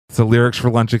It's a Lyrics for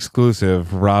Lunch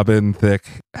exclusive. Robin Thicke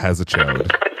has a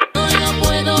chode.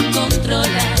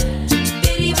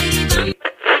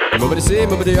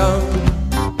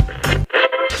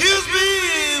 Excuse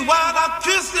me while I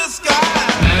kiss the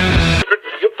sky.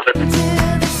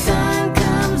 Till the sun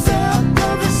comes up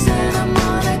over Santa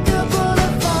Monica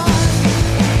Boulevard.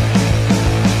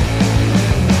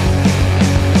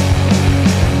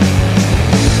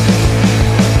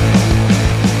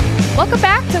 Welcome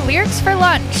back to Lyrics for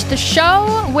Lunch, the show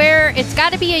where it's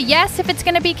got to be a yes if it's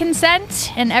going to be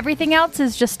consent, and everything else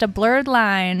is just a blurred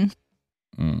line.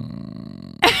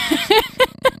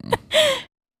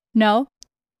 No?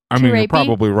 I Too mean, you're rapey?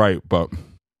 probably right, but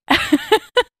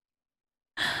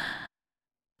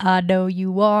I know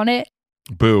you want it.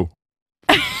 boo.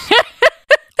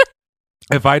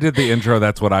 If I did the intro,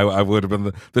 that's what I would have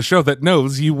been the show that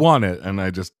knows you want it, and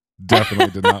I just definitely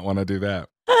did not want to do that.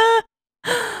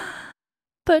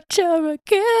 But you're a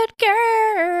good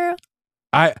girl.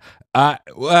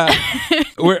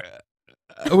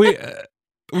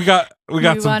 We got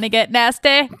You some want to get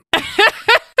nasty?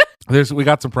 we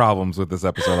got some problems with this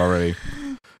episode already.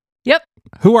 Yep.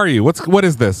 Who are you? What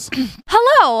is this?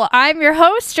 Hello, I'm your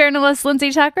host, journalist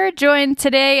Lindsay Tucker, joined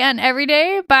today and every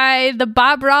day by the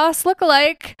Bob Ross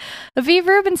lookalike, Aviv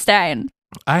Rubenstein.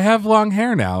 I have long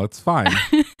hair now. It's fine.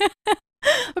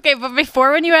 Okay, but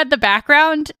before when you had the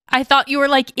background, I thought you were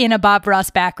like in a Bob Ross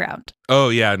background. Oh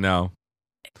yeah, no.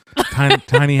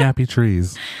 Tiny happy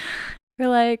trees. You're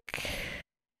like,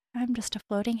 I'm just a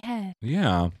floating head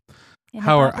Yeah. in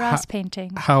How a are- Bob Ross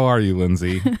painting. How are you,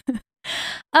 Lindsay?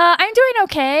 I'm doing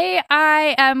okay.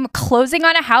 I am closing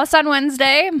on a house on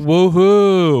Wednesday.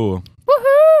 Woohoo!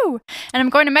 Woohoo! And I'm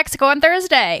going to Mexico on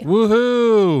Thursday.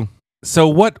 Woohoo! So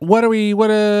what are we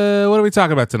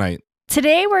talking about tonight?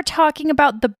 Today we're talking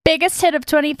about the biggest hit of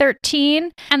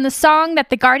 2013 and the song that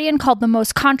The Guardian called the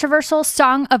most controversial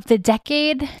song of the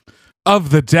decade, Of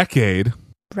the decade.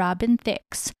 Robin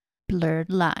Thicke's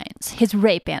Blurred Lines, his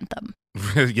rape anthem.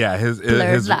 Yeah, his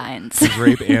Blurred Lines. his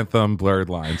rape anthem, Blurred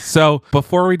Lines. So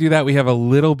before we do that, we have a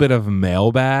little bit of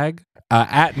mailbag.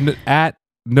 At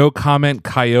No Comment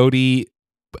Coyote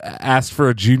asked for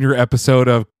a junior episode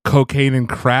of Cocaine and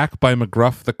Crack by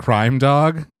McGruff the Crime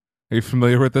Dog. Are you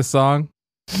familiar with this song?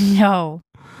 No.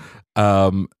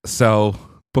 So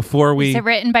before we Is it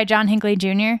written by John Hinckley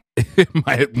Jr.?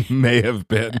 it may have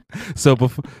been. So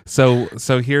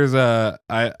here's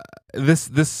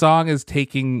this song is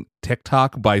taking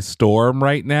TikTok by storm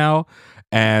right now,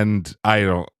 and I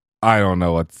don't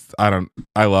know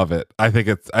I love it. I think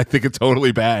it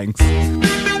totally bangs.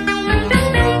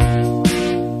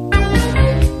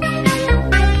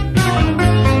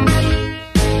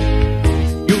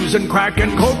 Using crack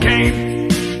and cocaine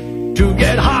to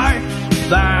get high.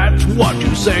 That's what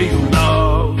you say you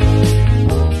love.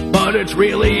 But it's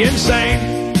really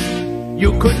insane.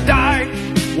 You could die.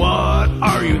 What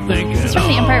are you thinking Is this from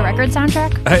the Empire Records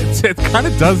soundtrack? It kind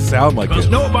of does sound like Cause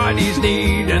it. nobody's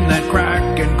needing that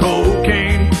crack and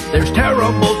cocaine. There's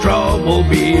terrible trouble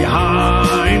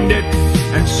behind it.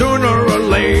 And sooner or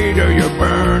later you're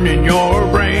burning your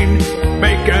brain,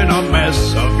 making a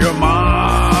mess of your mind.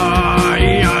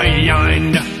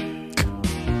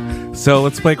 So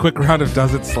let's play a quick round of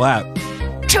Does It Slap?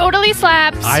 Totally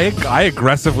slaps. I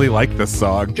aggressively like this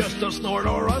song. Just a snort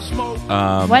or a smoke.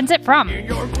 When's it from?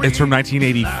 It's from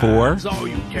 1984. That's all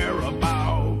you care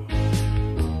about.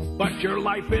 But your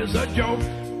life is a joke.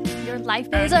 Your life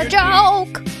is a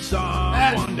joke.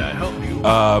 Someone to help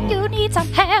you. You need some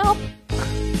help.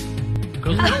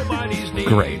 Cause nobody's needing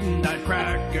Great. that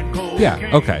crack and cocaine.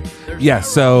 Yeah, okay. Yeah,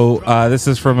 so this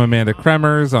is from Amanda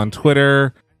Kremers on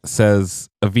Twitter. Says,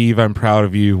 Aviv, I'm proud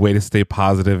of you. Way to stay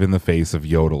positive in the face of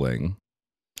yodeling.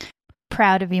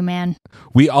 Proud of you, man.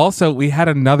 We had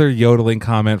another yodeling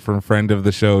comment from friend of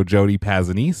the show, Jody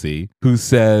Pazanisi, who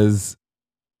says,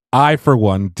 I, for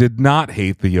one, did not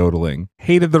hate the yodeling.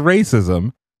 Hated the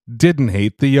racism. Didn't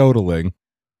hate the yodeling.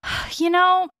 You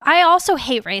know, I also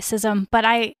hate racism, but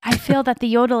I feel that the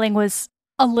yodeling was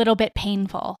a little bit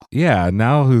painful. Yeah,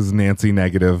 now who's Nancy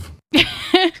negative?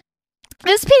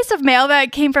 This piece of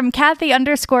mailbag came from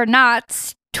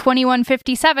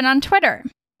Kathy_Knots2157 on Twitter.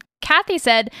 Kathy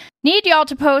said, need y'all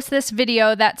to post this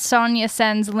video that Sonia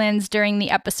sends Linz during the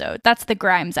episode. That's the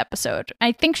Grimes episode.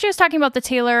 I think she was talking about the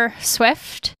Taylor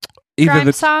Swift Either Grimes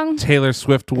the song. Taylor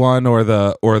Swift one or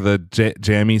the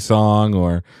Jammy song,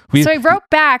 or So I wrote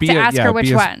back to ask her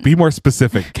which one. Be more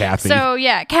specific, Kathy. So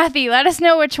yeah, Kathy, let us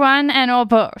know which one and we'll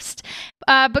post.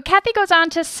 But Kathy goes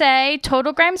on to say,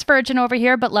 total Grimes virgin over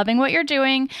here, but loving what you're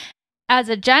doing. As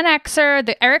a Gen Xer,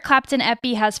 the Eric Clapton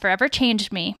epi has forever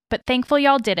changed me, but thankful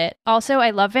y'all did it. Also, I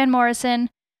love Van Morrison.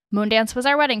 Moondance was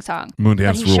our wedding song. Moondance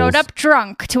But he rules. showed up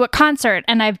drunk to a concert,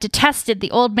 and I've detested the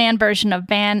old man version of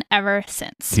Van ever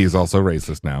since. He's also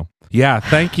racist now. Yeah,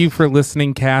 thank you for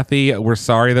listening, Kathy. We're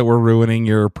sorry that we're ruining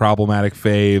your problematic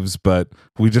faves, but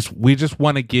we just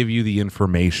want to give you the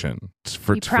information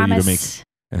for you to make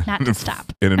not to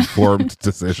stop. an informed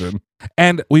decision.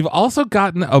 And we've also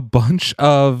gotten a bunch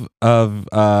of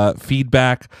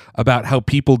feedback about how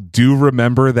people do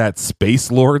remember that Space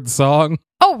Lord song.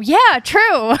 Oh, yeah,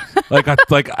 true. Like a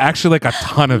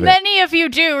ton of it. Many of you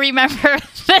do remember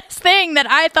this thing that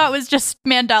I thought was just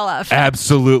Mandela.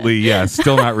 Absolutely, yeah.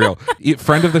 Still not real.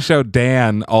 Friend of the show,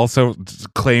 Dan, also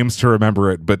claims to remember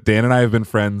it, but Dan and I have been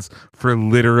friends for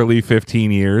literally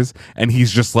 15 years, and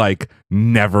he's just like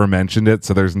never mentioned it,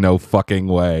 so there's no fucking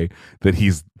way that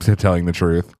he's telling the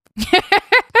truth.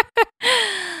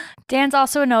 Dan's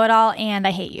also a know-it-all, and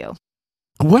I hate you.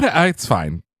 What? It's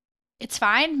fine. It's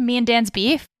fine. Me and Dan's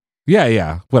beef.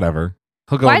 Yeah, whatever.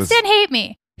 He'll go Why with does his- Dan hate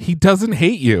me? He doesn't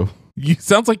hate you. You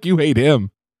sounds like you hate him.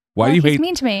 Why do you he's hate?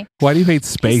 mean to me. Why do you hate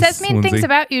space? He says mean Lindsay? things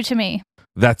about you to me.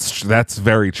 That's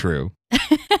very true.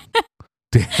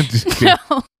 Dan,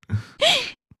 No.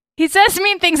 He says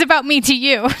mean things about me to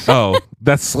you. oh,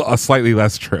 that's slightly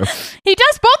less true. He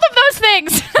does both of those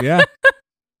things. Yeah.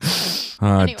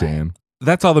 Anyway. Dan.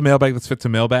 That's all the mailbag that's fit to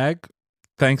mailbag.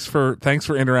 Thanks for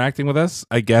interacting with us.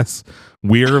 I guess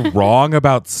we're wrong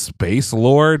about Space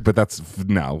Lord, but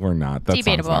we're not. That Debatable.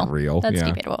 song's not real. That's yeah.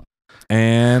 debatable.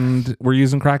 And we're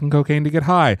using crack and cocaine to get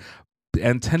high.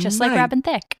 And tonight, Just like Robin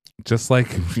Thicke. Just like,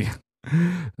 yeah.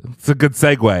 It's a good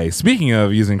segue. Speaking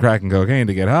of using crack and cocaine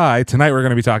to get high, tonight we're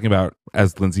going to be talking about,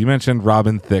 as Lindsay mentioned,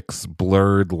 Robin Thicke's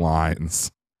Blurred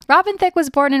Lines. Robin Thicke was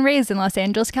born and raised in Los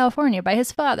Angeles, California by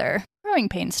his father, Growing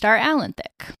Pains star Alan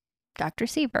Thicke, Dr.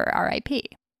 Seaver, R.I.P.,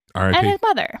 and R.I.P. his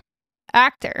mother,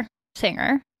 actor,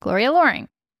 singer, Gloria Loring.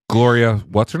 Gloria,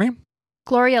 what's her name?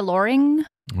 Gloria Loring?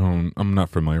 Oh, I'm not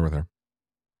familiar with her.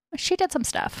 She did some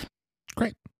stuff.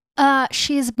 Great.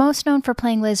 She's most known for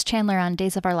playing Liz Chandler on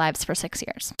Days of Our Lives for 6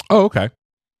 years. Oh, okay.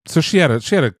 So she had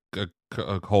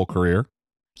a whole career.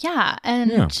 Yeah,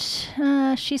 and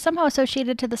she's somehow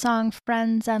associated to the song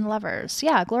Friends and Lovers.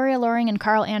 Yeah, Gloria Loring and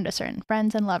Carl Anderson,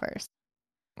 Friends and Lovers.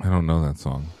 I don't know that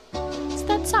song. It's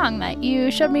that song that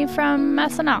you showed me from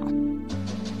SNL.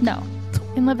 No,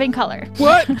 in Living Color.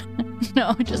 What?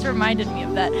 No, it just reminded me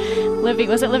of that.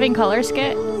 Was it Living Color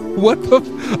skit? What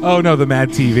the? Oh no, the Mad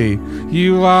TV.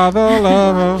 You are the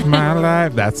love of my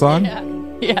life. That song.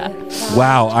 Yeah.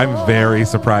 Wow, I'm very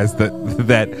surprised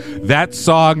that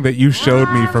song that you showed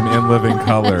me from In Living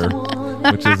Color,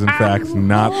 which is in fact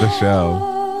not the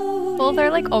show. Well,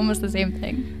 they're like almost the same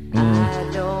thing.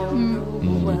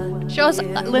 Shows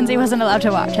Lindsay wasn't allowed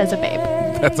to watch as a babe.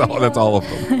 That's all of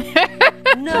them.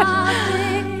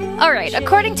 All right,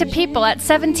 according to People, at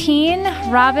 17,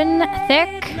 Robin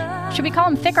Thicke. Should we call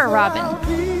him Thicke or Robin?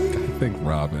 I think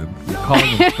Robin. Calling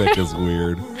him thick is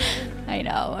weird. I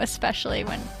know, especially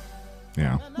when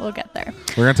Yeah. we'll get there.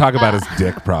 We're gonna talk about his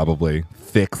dick probably.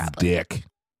 Thick's dick.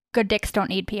 Good dicks don't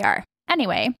need PR.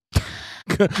 Anyway,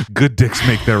 Good dicks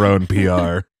make their own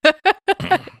PR.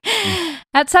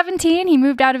 at 17, he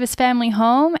moved out of his family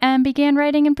home and began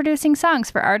writing and producing songs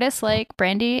for artists like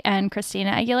Brandy and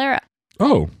Christina Aguilera.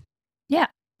 Oh. Yeah.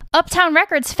 Uptown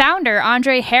Records founder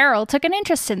Andre Harrell took an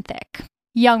interest in Thicke,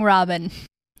 young Robin,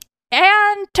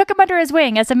 and took him under his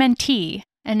wing as a mentee.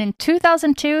 And in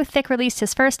 2002, Thicke released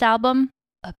his first album,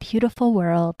 A Beautiful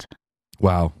World.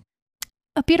 Wow.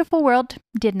 A Beautiful World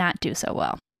did not do so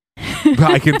well.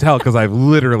 I can tell because I've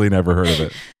literally never heard of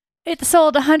it. It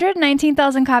sold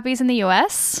 119,000 copies in the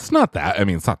US. It's not that. I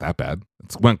mean, it's not that bad.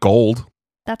 It went gold.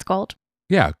 That's gold.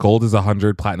 Yeah, gold is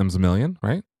 100, platinum's a million,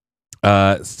 right?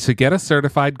 To get a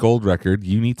certified gold record,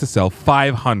 you need to sell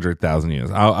 500,000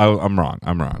 units. I'm wrong.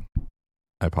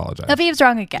 I apologize. Aviv's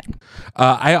wrong again.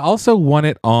 I also want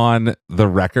it on the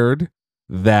record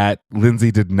that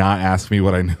Lindsay did not ask me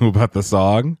what I knew about the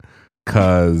song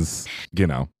because,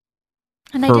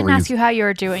 And I For didn't ask reason- you how you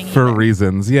were doing for either.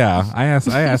 reasons. Yeah, I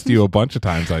asked you a bunch of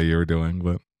times how you were doing,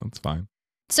 but that's fine.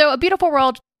 So A Beautiful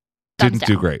World thumbs Didn't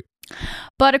do down. great.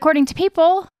 But according to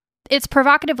People, its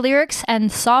provocative lyrics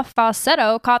and soft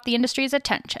falsetto caught the industry's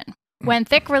attention. When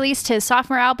Thicke released his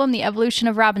sophomore album, The Evolution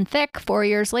of Robin Thicke, 4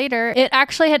 years later, it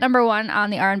actually hit number 1 on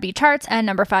the R&B charts and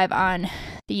number 5 on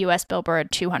the US Billboard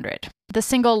 200. The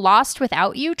single Lost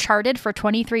Without You charted for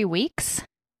 23 weeks,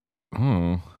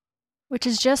 Oh. which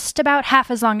is just about half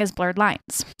as long as Blurred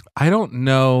Lines. I don't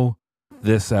know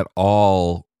this at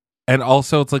all. And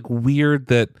also it's like weird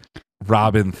that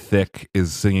Robin Thicke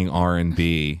is singing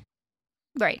R&B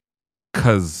Right.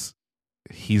 because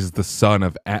he's the son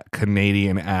of a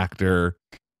Canadian actor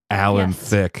Alan Yes.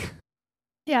 Thicke.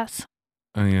 Yes.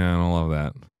 Oh, yeah, I don't love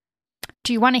that.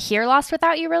 Do you want to hear Lost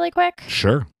Without You really quick?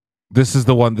 Sure. This is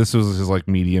the one. This was his like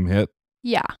medium hit.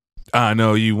 Yeah. I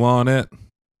know you want it.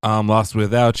 I'm lost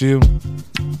without you.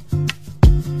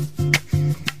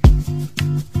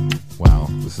 Wow,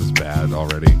 this is bad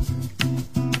already.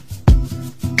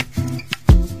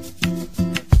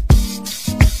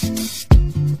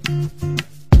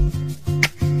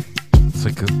 It's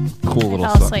like a cool little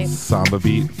fell asleep. samba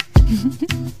beat.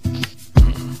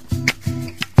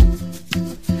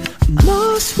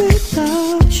 Lost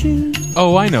without you,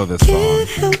 Oh, I know this can't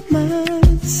song. help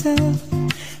myself.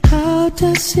 How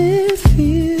does it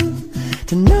feel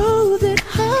to know that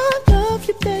I love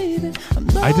you, baby?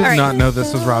 I did not know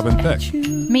this was Robin Thicke.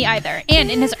 Me either. And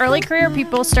in his early career,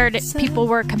 people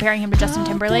were comparing him to Justin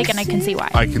Timberlake, and I can see why.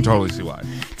 I can totally see why.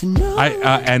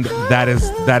 And that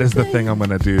is the thing I'm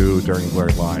gonna do during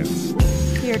Blurred Lines.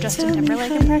 Your Justin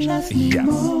Timberlake impression? Yes.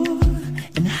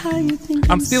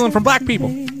 I'm stealing from black people.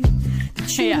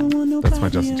 Yeah. That's my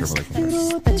Justin Timberlake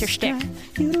impression. That's your shtick.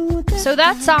 So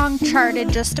that song charted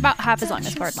just about half as long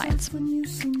as Blurred Lines.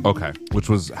 Okay, which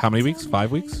was how many weeks?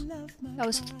 5 weeks? That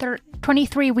was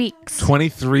 23 weeks.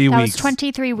 23 That weeks. was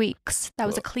 23 weeks. That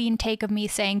was a clean take of me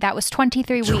saying that was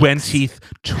 23 weeks.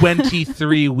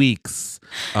 23 weeks.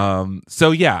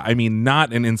 So yeah, I mean,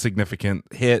 not an insignificant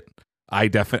hit.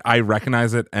 I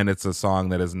recognize it, and it's a song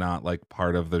that is not like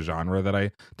part of the genre that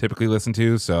I typically listen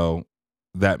to. So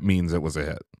that means it was a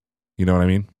hit. You know what I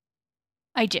mean?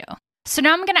 I do. So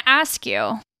now I'm going to ask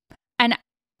you, and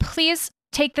please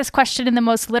take this question in the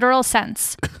most literal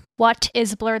sense. What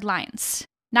is Blurred Lines?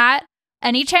 Not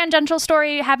any tangential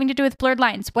story having to do with Blurred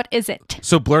Lines. What is it?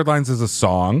 So Blurred Lines is a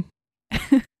song.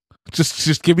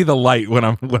 just give me the light when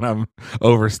I'm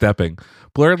overstepping.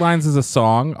 Blurred Lines is a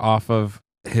song off of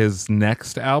his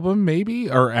next album, maybe,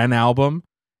 or an album,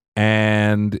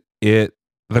 and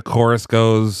the chorus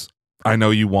goes, "I know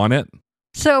you want it."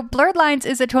 So Blurred Lines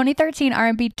is a 2013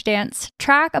 R&B dance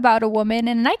track about a woman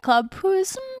in a nightclub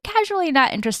who's casually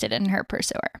not interested in her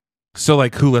pursuer. So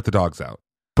like, Who Let the Dogs Out,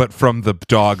 but from the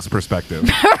dog's perspective.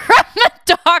 From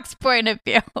the dog's point of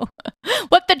view.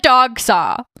 What the dog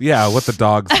saw. Yeah, what the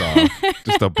dog saw.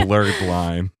 Just a blurred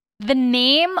line. The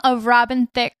name of Robin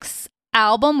Thicke's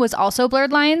album was also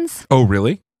Blurred Lines. Oh,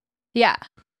 really? Yeah.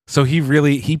 So he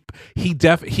really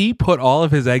he put all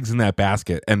of his eggs in that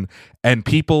basket, and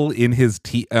people in his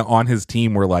on his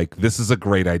team were like, "This is a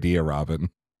great idea, Robin."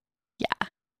 Yeah.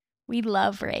 We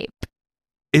love rape.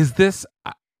 Is this?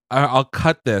 I'll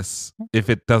cut this if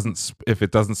it doesn't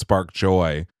spark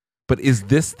joy. But is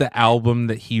this the album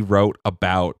that he wrote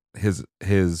about his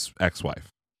ex-wife?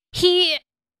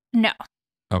 No.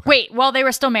 Okay. Wait, while they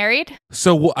were still married?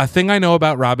 So a thing I know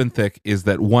about Robin Thicke is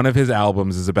that one of his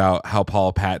albums is about how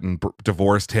Paula Patton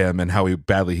divorced him and how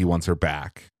badly he wants her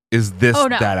back. Is this Oh,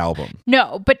 no. that album?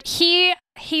 No, but he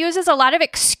uses a lot of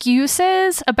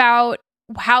excuses about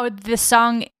how this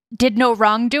song did no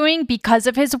wrongdoing because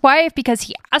of his wife, because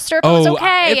he asked her if it was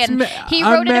okay, and he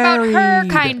I'm wrote it about her,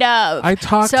 married. kind of. I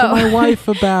talked So- to my wife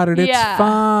about it. It's Yeah.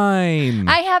 fine.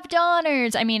 I have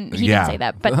daughters. I mean, he Yeah. didn't say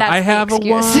that, but that's I the have a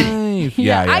excuse. wife.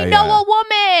 Yeah, I know a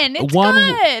woman. It's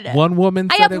good. One woman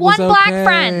I said have it was one black okay.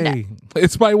 friend.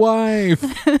 It's my wife,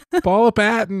 Paula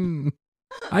Patton.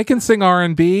 I can sing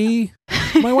R&B.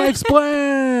 My wife's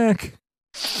black.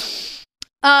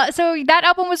 So that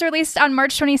album was released on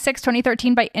March 26,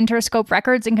 2013 by Interscope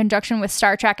Records in conjunction with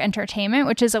Star Trek Entertainment,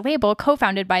 which is a label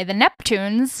co-founded by the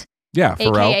Neptunes, Yeah,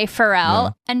 Pharrell. aka Pharrell, Yeah.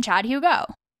 and Chad Hugo.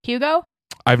 Hugo?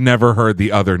 I've never heard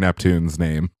the other Neptune's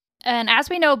name. And as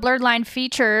we know, Blurred Line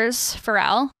features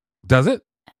Pharrell. Does it?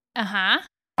 Uh-huh.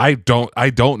 I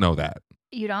don't know that.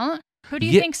 You don't? Who do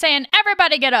you Yeah. think saying,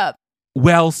 everybody get up?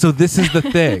 Well, so this is the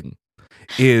thing,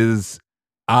 is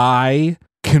I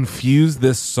confuse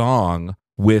this song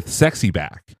with Sexy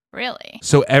Back. Really?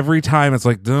 So every time it's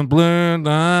like, dun, blun,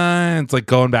 dun, it's like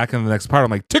going back in the next part.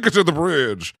 I'm like, Ticket to the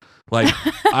Bridge. Like,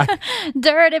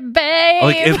 Dirty babe.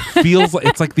 like it feels like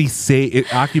it's like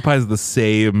it occupies the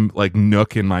same like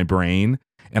nook in my brain,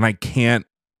 and I can't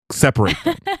separate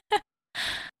them.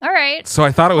 All right. So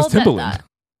I thought it was Hold that Timbaland. thought.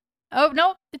 Oh,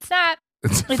 no, it's not.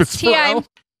 It's T.I. Pharrell.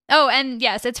 Oh, and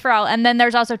yes, it's Pharrell. And then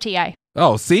there's also T.I.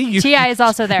 Oh, see, T.I. is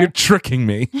also there. You're tricking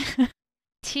me.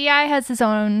 T.I. has his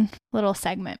own little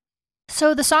segment.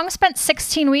 So the song spent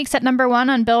 16 weeks at number 1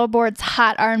 on Billboard's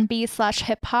Hot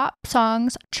R&B/Hip-Hop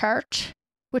Songs chart,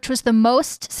 which was the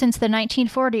most since the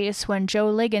 1940s when Joe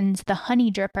Ligon's The Honey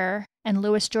Dripper and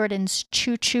Louis Jordan's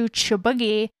Choo Choo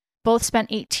Chiboogie both spent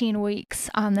 18 weeks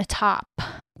on the top.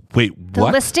 Wait, The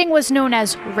what? listing was known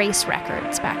as Race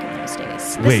Records back in those days.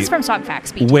 Yes. This Wait. is from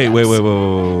Songfacts. BT Wait.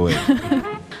 Dubs.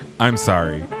 I'm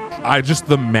sorry.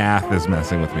 The math is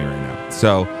messing with me right now.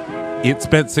 So it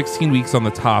spent 16 weeks on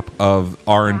the top of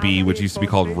R&B, which used to be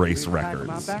called Race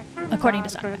Records. According to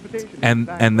Songfacts.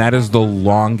 And that is the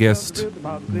longest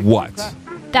what?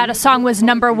 That a song was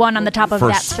number 1 on the top of For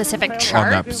that s- specific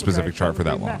chart. On that specific chart for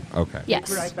that long. Okay.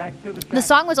 Yes. The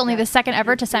song was only the second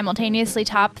ever to simultaneously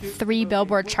top 3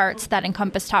 Billboard charts that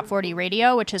encompass top 40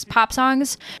 radio, which is pop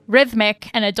songs, rhythmic,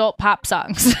 and adult pop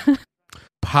songs.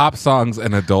 Pop songs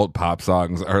and adult pop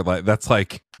songs are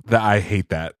I hate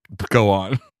that. Go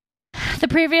on. The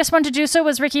previous one to do so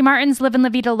was Ricky Martin's Livin' La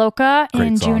Vida Loca in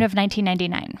Great song. June of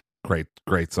 1999.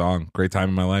 Great song. Great time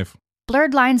in my life.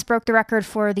 Blurred Lines broke the record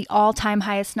for the all-time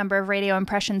highest number of radio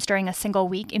impressions during a single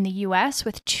week in the U.S.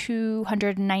 with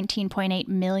 219.8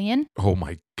 million, Oh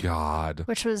my God.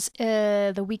 which was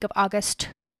the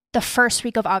first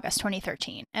week of August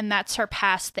 2013. And that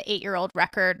surpassed the 8-year-old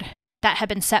record that had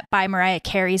been set by Mariah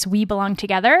Carey's We Belong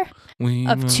Together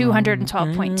of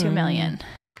 212.2 million.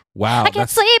 Wow. I can't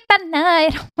sleep at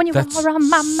night when you That's are on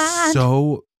my mind.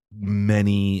 so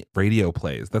many radio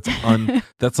plays. That's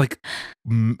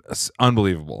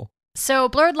unbelievable. So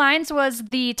Blurred Lines was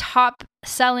the top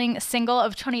selling single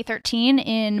of 2013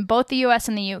 in both the US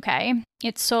and the UK.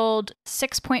 It sold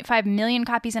 6.5 million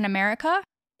copies in America.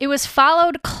 It was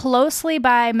followed closely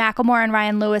by Macklemore and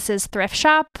Ryan Lewis's Thrift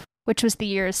Shop, which was the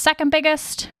year's second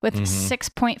biggest with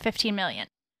 6.15 million.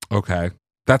 Okay.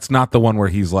 That's not the one where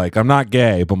he's like, I'm not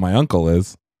gay, but my uncle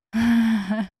is.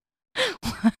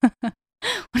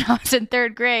 When I was in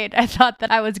 3rd grade, I thought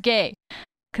that I was gay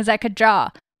because I could draw.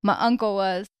 My uncle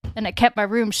was, and I kept my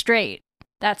room straight.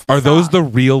 That's the Are those song. the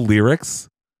real lyrics?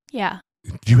 Yeah.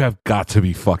 You have got to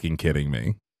be fucking kidding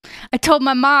me. I told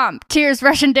my mom, tears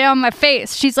rushing down my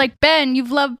face. She's like, Ben,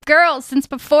 you've loved girls since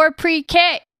before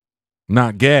pre-K.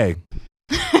 Not gay.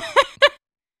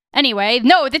 Anyway,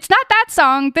 no, it's not that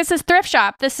song. This is Thrift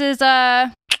Shop. This is,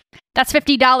 that's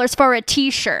 $50 for a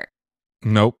t-shirt.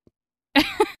 Nope.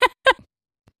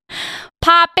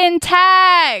 Poppin'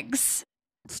 tags.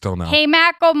 Still no. Hey,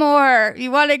 Macklemore,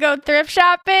 you want to go thrift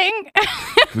shopping?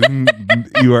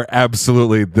 You are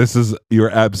absolutely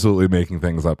making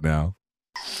things up now.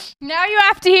 Now you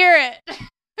have to hear it.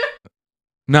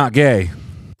 Not gay.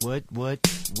 What?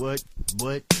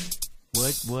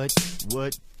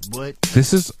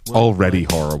 This is already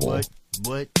horrible.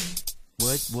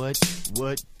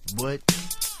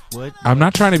 I'm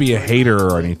not trying to be a hater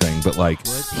or anything, but like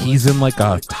he's in like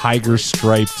a tiger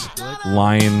striped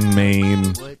lion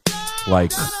mane,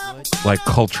 like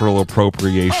cultural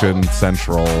appropriation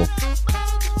central.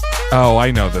 Oh,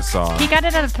 I know this song. He got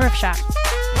it at a thrift shop.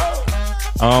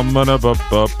 I'm gonna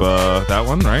that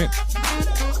one, right?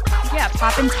 Yeah,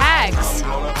 poppin' tags.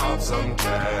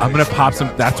 I'm gonna pop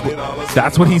some.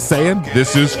 That's what he's saying.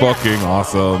 This is fucking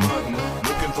awesome.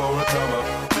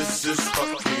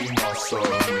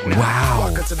 Wow.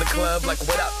 Walking to the club like,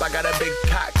 what up? I got a big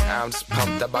cock. I'm just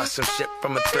pumped. I bought some shit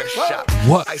from a thrift shop.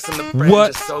 What? Ice on the fringe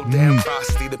What? is so damn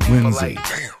frosty. The people Lindsay. like,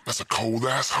 damn. That's a cold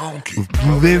ass honky.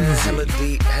 Lindsay. Hella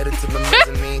deep, headed to the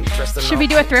mezzanine. Dressed in Should we all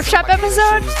do a pink, thrift so shop my gator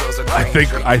episode? shoes, those are I green. think-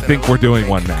 Draped I in think a we're doing white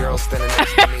one now. girl standing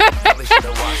next to me. Probably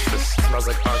should've watched this. Smells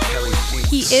like R. Kelly sheets.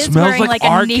 He is Smells wearing like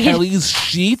R. a knee. Kelly's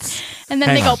sheets. And then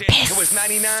Hang they go on. It piss. was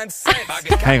 99 cents.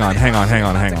 Hang on.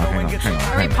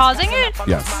 Are we pausing it?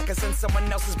 Yes.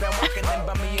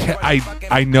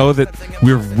 I know that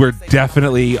we're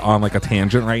definitely on like a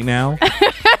tangent right now,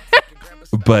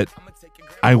 but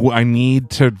I need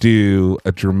to do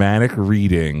a dramatic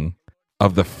reading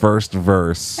of the first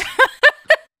verse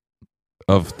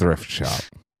of Thrift Shop.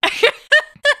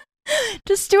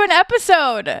 Just do an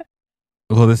episode.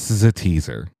 Well, this is a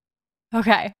teaser.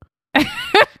 Okay.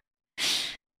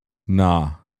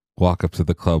 Nah. Walk up to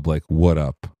the club like, what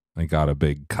up? I got a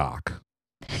big cock.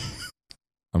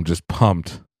 I'm just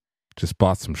pumped. Just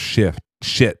bought some shit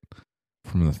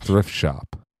from the thrift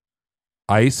shop.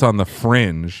 Ice on the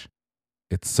fringe.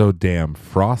 It's so damn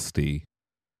frosty.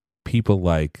 People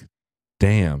like,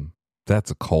 damn,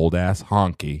 that's a cold ass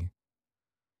honky.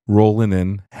 Rolling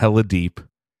in hella deep.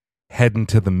 Heading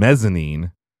to the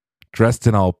mezzanine. Dressed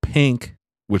in all pink,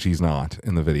 which he's not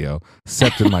in the video,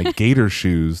 except in my gator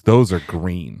shoes. Those are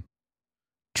green.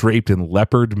 Draped in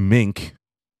leopard mink.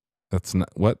 That's not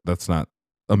what? That's not.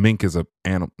 A mink is a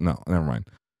animal. No, never mind.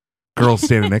 Girl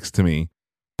standing next to me.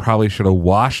 Probably should have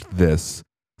washed this.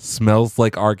 Smells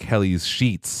like R. Kelly's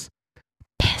sheets.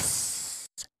 Piss.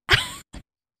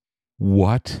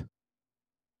 What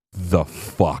the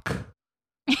fuck?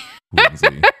 Lindsay.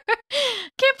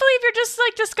 Can't believe you're just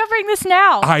like discovering this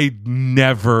now. I've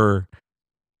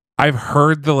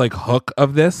heard the like hook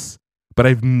of this, but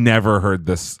I've never heard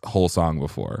this whole song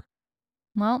before.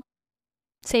 Well,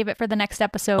 save it for the next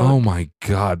episode. Oh my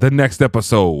God. The next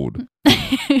episode.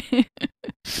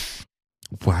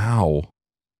 Wow.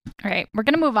 All right, we're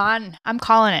gonna move on. I'm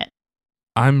calling it.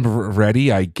 I'm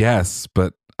ready, I guess,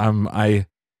 but We're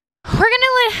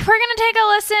gonna take a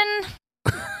listen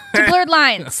to Blurred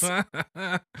Lines.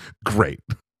 Great.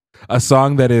 A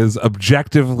song that is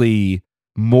objectively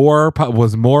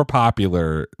was more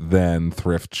popular than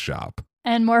Thrift Shop.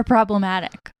 And more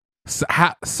problematic.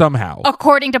 Somehow.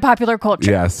 According to popular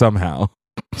culture. Yeah, somehow.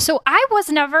 So I was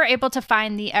never able to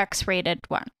find the X-rated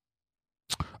one.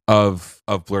 Of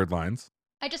Blurred Lines.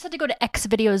 I just had to go to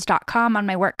xvideos.com on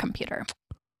my work computer.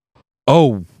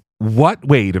 Oh, what?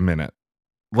 Wait a minute.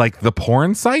 Like the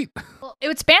porn site? Well, it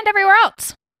was banned everywhere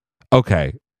else.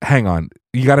 Okay, hang on.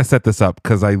 You got to set this up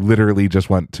because I literally just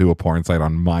went to a porn site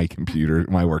on my computer,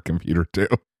 my work computer too.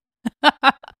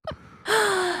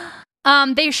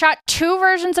 They shot 2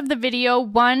 versions of the video.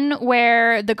 One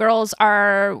where the girls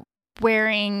are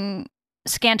wearing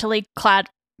scantily clad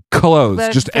clothes,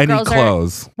 just the any girls are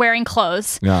clothes. wearing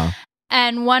clothes. Yeah.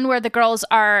 And one where the girls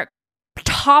are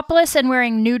topless and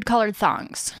wearing nude colored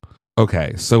thongs.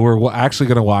 Okay, so we're actually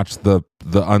going to watch the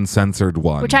uncensored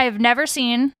one, Which I have never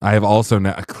seen. I have also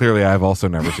clearly I have also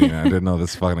never seen it. I didn't know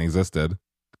this fucking existed.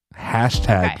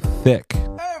 Hashtag thick.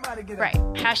 Right.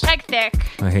 Hashtag thick.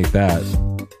 I hate that.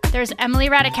 There's Emily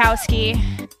Ratajkowski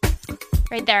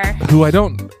right there. Who I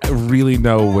don't really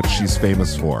know what she's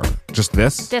famous for. Just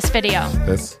this? This video.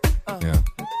 This? Yeah.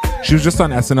 She was just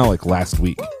on SNL like last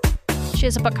week. She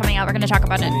has a book coming out. We're going to talk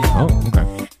about it. Oh,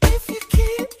 okay. If you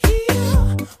can't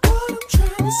hear what I'm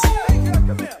trying to say,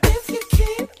 if you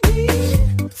can't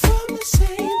read from the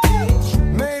same page,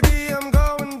 maybe I'm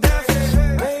going deaf,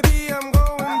 maybe I'm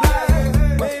going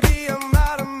blind, maybe I'm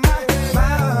out of my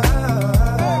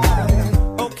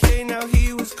mind. Okay, now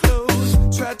he was close,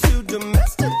 tried to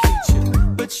domesticate you,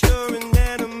 but you're an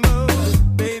animal,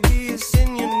 baby, it's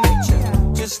in your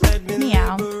nature. Just let me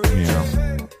Meow.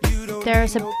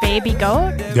 There's a baby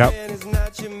goat. Yep.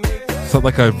 So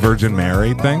like a Virgin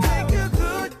Mary thing?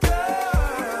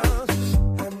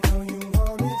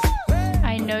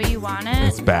 I know you want it.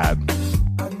 It's bad.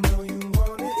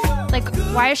 Like,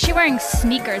 why is she wearing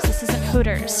sneakers? This isn't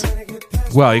Hooters.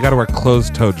 Well, you got to wear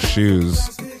closed-toed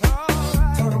shoes.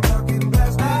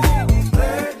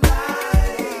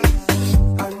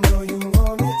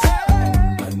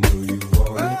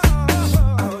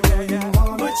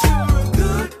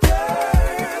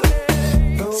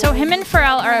 So him and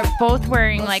Pharrell are both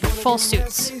wearing like full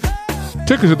suits.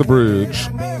 Take it to the bridge.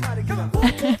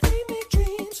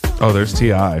 Oh, there's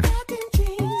T.I.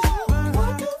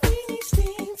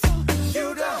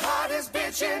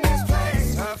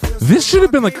 This should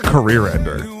have been like a career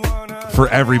ender for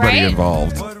everybody Right?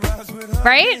 involved.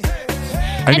 Right?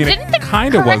 I mean, it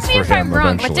kind of was correct me for if him I'm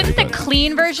wrong, eventually. but didn't the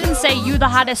clean version say "you the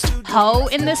hottest hoe"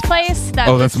 in this place? That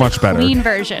Oh, was that's the much better. Clean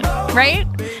version, right?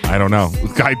 I don't know.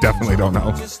 I definitely don't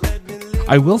know.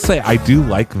 I will say I do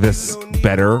like this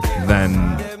better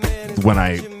than when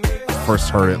I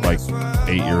first heard it like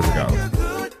 8 years ago.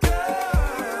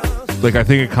 Like I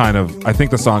think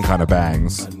the song kind of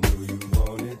bangs.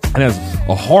 It has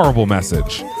a horrible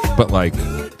message, but like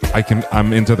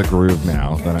I'm into the groove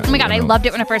now. Oh my god, I loved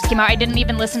it when it first came out. I didn't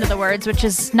even listen to the words, which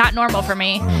is not normal for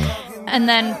me. And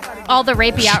then all the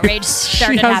rapey outrage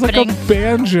started she has happening. like a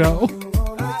banjo.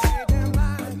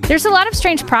 There's a lot of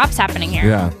strange props happening here.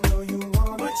 Yeah.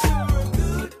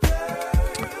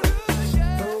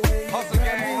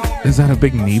 Is that a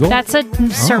big needle? That's a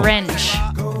syringe.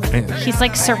 He's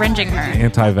like syringing her.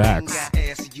 Anti-vax.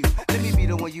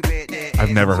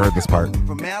 I've never heard this part.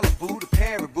 From Malibu to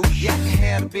Paribu, yeah, I can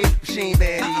have a big machine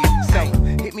bad to you. So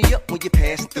hit me up when you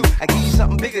pass through. I give you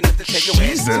something big enough to take your ass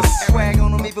Jesus. to. Swag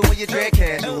on them even when you drag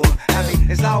casual. I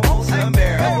mean, it's almost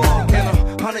unbearable. In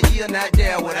 100 years, not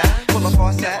there would I pull up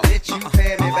on side, let you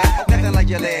pay me back. Nothing like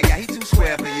your leg guy, he too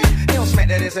square for you. He don't smack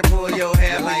that ass and pull your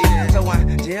hair like that. So I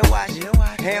jail watch,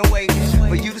 hand wait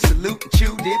for you to salute and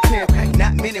chew dip pimp.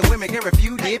 Not many women can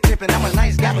refuse dip pimp, and I'm a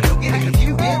nice guy, but don't get it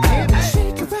confused dip pimp.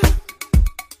 shake it out,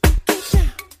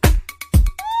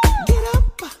 get down, get up.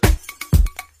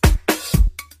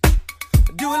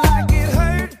 Do it like it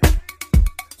hurt,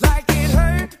 like it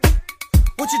hurt.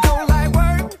 What you don't like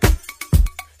work.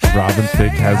 Robin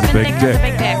Thicke has a Robin big Thicke has a dick.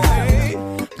 big dick.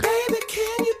 Baby,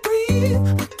 can you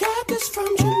breathe? I got this from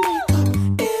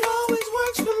Jamaica. It always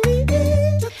works for me.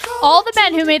 To call All the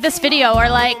men who made this video are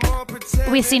like,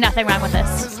 we see nothing wrong with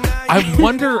this. I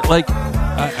wonder, like,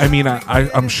 I mean,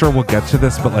 I'm sure we'll get to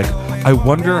this, but like, I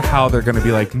wonder how they're going to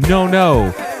be like,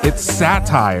 no, it's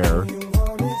satire.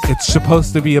 it's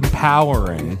supposed to be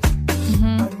empowering.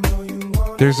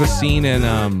 There's a scene in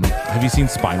have you seen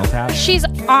Spinal Tap? She's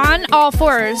on all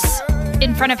fours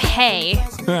in front of hay.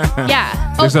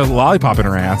 Yeah. There's a lollipop in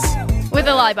her ass. With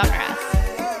a lollipop in her ass.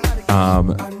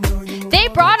 They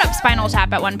brought up Spinal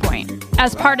Tap at one point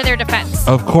as part of their defense.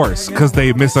 Of course, because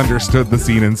they misunderstood the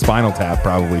scene in Spinal Tap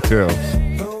probably too.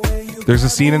 There's a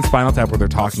scene in Spinal Tap where they're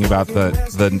talking about the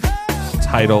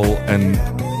title and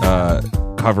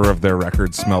cover of their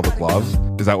record, Smell the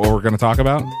Glove. Is that what we're going to talk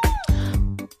about?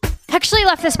 Actually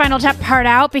left the Spinal Tap part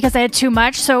out because I had too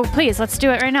much, so please, let's do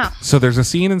it right now. So there's a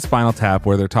scene in Spinal Tap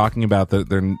where they're talking about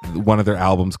one of their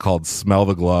albums called Smell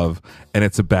the Glove, and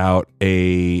it's about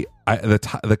the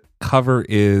cover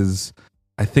is,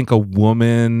 I think, a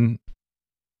woman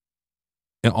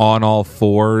on all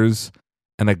fours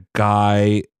and a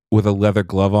guy with a leather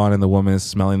glove on, and the woman is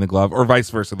smelling the glove, or vice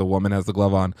versa. The woman has the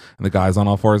glove on and the guy's on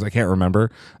all fours. I can't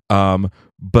remember.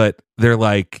 But they're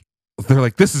like,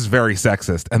 this is very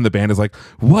sexist. And the band is like,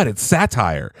 what? It's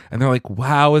satire. And they're like,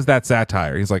 how is that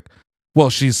satire? He's like, well,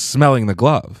 she's smelling the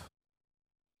glove.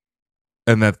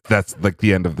 And that's like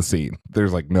the end of the scene.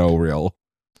 There's like no real,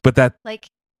 but that, like,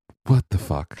 what the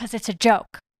fuck? Because it's a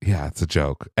joke. Yeah, it's a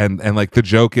joke. And like the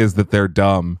joke is that they're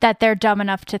dumb. That they're dumb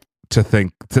enough to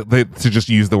think to just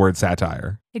use the word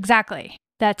satire. Exactly.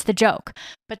 That's the joke.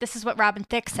 But this is what Robin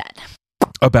Thicke said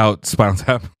about Spinal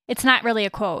Tap. It's not really a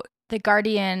quote. The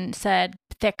Guardian said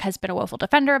Thicke has been a woeful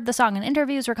defender of the song in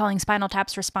interviews, recalling Spinal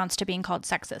Tap's response to being called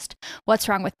sexist. What's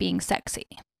wrong with being sexy?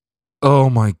 Oh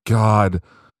my God.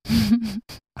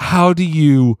 How do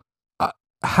you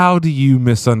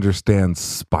misunderstand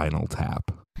Spinal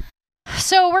Tap?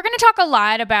 So we're going to talk a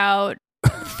lot about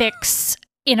Thicke's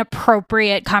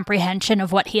inappropriate comprehension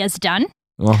of what he has done.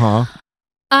 Uh-huh.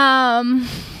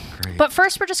 Great. But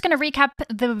first, we're just going to recap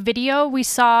the video. We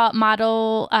saw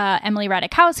model Emily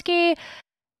Ratajkowski,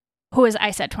 who was,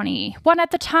 I said, 21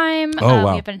 at the time. Oh,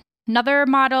 wow. We have another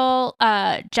model,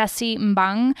 Jessie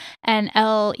Mbang, and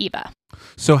Elle Eva.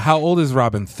 So how old is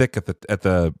Robin Thicke at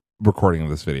the recording of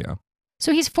this video?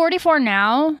 So he's 44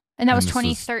 now, and that was this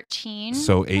 2013.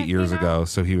 So 8 years ago.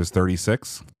 So he was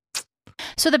 36.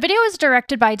 So the video is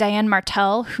directed by Diane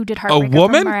Martel, who did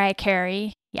Heartbreaker for Mariah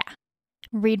Carey. Yeah.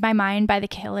 Read My Mind by The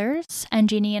Killers, and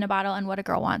Genie in a Bottle, and What a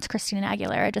Girl Wants, Christina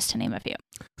Aguilera, just to name a few.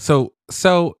 So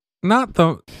not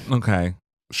the... Okay,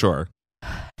 sure.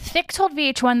 Thicke told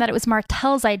VH1 that it was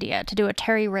Martel's idea to do a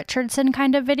Terry Richardson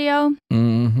kind of video.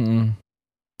 Mm-hmm.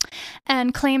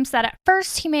 And claims that at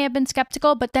first he may have been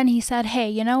skeptical, but then he said, hey,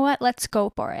 you know what? Let's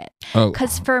go for it.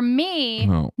 Because for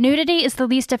me, nudity is the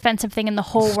least offensive thing in the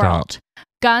whole world.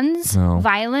 Guns,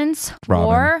 violence,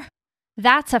 war,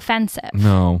 that's offensive.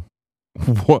 No.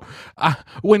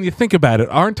 When you think about it,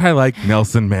 aren't I like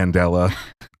Nelson Mandela?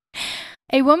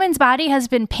 A woman's body has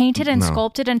been painted and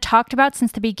sculpted and talked about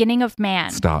since the beginning of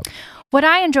man. Stop. What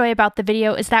I enjoy about the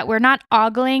video is that we're not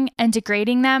ogling and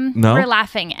degrading them. No. We're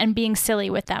laughing and being silly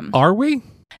with them. Are we?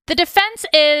 The defense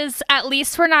is at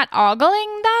least we're not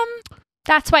ogling them.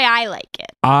 That's why I like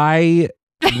it. I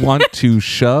want to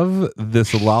shove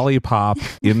this lollipop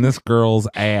in this girl's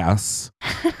ass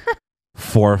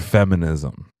for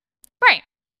feminism. Right.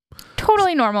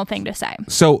 Totally normal thing to say.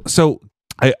 So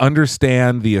I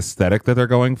understand the aesthetic that they're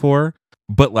going for,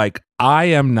 but like I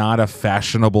am not a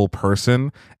fashionable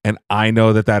person, and I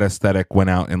know that aesthetic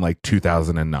went out in like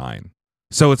 2009.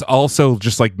 So it's also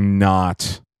just like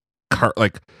not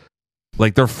like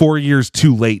they're 4 years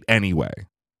too late anyway.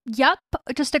 Yup.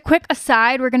 Just a quick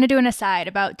aside. We're going to do an aside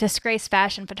about disgraced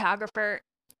fashion photographer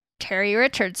Terry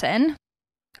Richardson,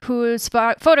 who's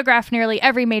photographed nearly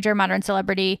every major modern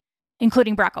celebrity,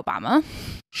 including Barack Obama.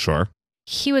 Sure.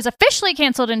 He was officially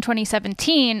canceled in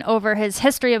 2017 over his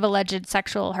history of alleged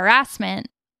sexual harassment,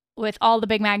 with all the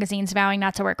big magazines vowing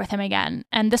not to work with him again.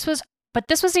 And this was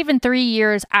even 3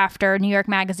 years after New York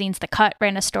Magazine's The Cut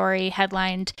ran a story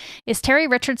headlined, "Is Terry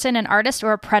Richardson an artist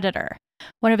or a predator?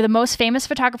 One of the most famous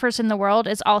photographers in the world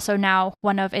is also now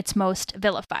one of its most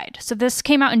vilified." So this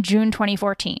came out in June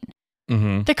 2014.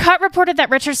 Mm-hmm. The Cut reported that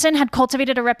Richardson had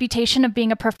cultivated a reputation of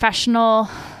being a professional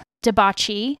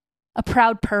debauchee, a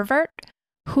proud pervert,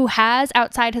 who has,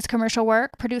 outside his commercial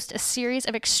work, produced a series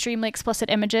of extremely explicit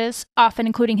images, often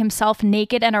including himself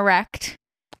naked and erect,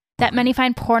 that many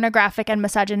find pornographic and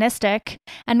misogynistic,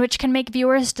 and which can make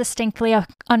viewers distinctly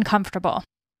uncomfortable.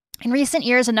 In recent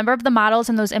years, a number of the models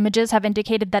in those images have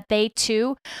indicated that they,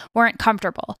 too, weren't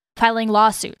comfortable, filing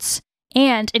lawsuits,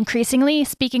 and, increasingly,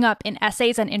 speaking up in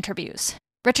essays and interviews.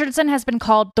 Richardson has been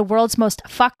called the world's most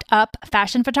fucked up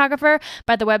fashion photographer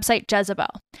by the website Jezebel,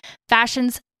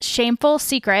 fashion's Shameful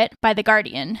Secret by The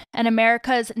Guardian, and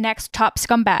America's Next Top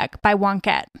Scumbag by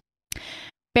Wonkette.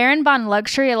 Baron Von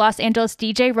Luxury, a Los Angeles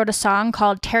DJ, wrote a song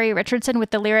called Terry Richardson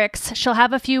with the lyrics, "She'll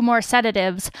have a few more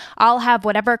sedatives, I'll have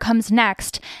whatever comes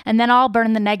next, and then I'll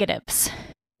burn the negatives."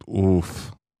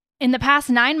 Oof. In the past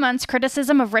 9 months,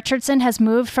 criticism of Richardson has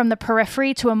moved from the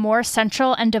periphery to a more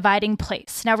central and dividing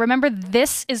place. Now, remember,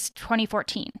 this is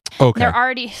 2014. Okay. They're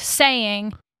already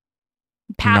saying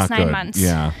past Not 9 good. months.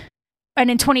 Yeah. And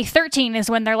in 2013 is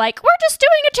when they're like, we're just doing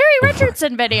a Terry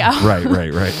Richardson video.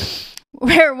 Right.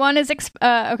 Where one is...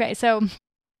 okay, so...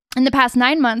 In the past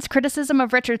 9 months, criticism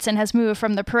of Richardson has moved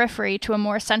from the periphery to a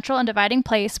more central and dividing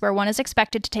place where one is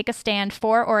expected to take a stand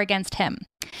for or against him.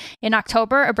 In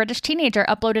October, a British teenager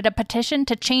uploaded a petition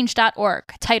to change.org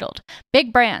titled,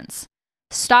 "Big Brands,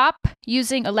 Stop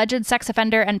Using Alleged Sex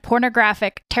Offender and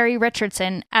Pornographic Terry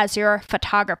Richardson as Your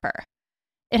Photographer."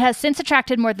 It has since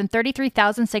attracted more than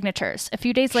 33,000 signatures. A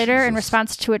few days later, in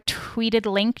response to a tweeted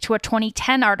link to a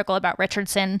 2010 article about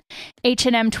Richardson,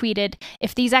 H&M tweeted,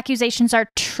 "If these accusations are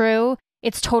true,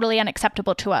 it's totally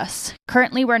unacceptable to us.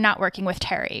 Currently, we're not working with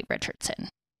Terry Richardson."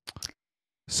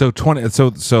 So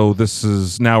this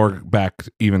is now we're back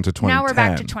even to 2010. Now we're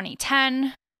back to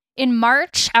 2010. In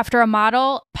March, after a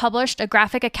model published a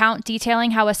graphic account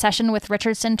detailing how a session with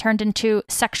Richardson turned into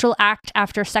sexual act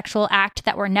after sexual act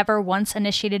that were never once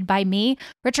initiated by me,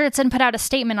 Richardson put out a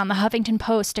statement on the Huffington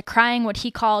Post decrying what he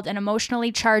called an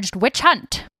emotionally charged witch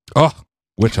hunt. Oh,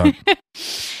 witch hunt.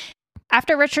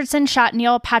 After Richardson shot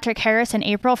Neil Patrick Harris in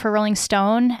April for Rolling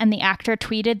Stone, and the actor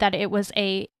tweeted that it was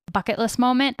a bucket list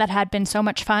moment that had been so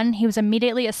much fun, he was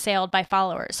immediately assailed by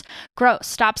followers. "Gross,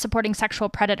 stop supporting sexual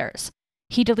predators."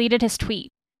 He deleted his tweet.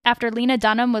 After Lena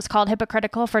Dunham was called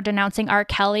hypocritical for denouncing R.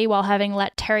 Kelly while having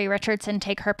let Terry Richardson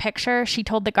take her picture, she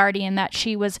told The Guardian that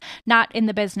she was not in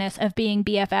the business of being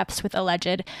BFFs with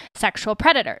alleged sexual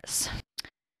predators.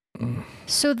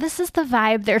 So this is the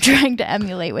vibe they're trying to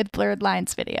emulate with Blurred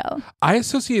Lines video. I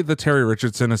associate the Terry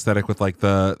Richardson aesthetic with like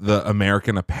the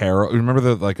American Apparel. Remember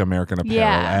the like American Apparel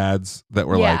ads that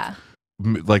were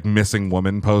like missing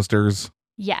woman posters?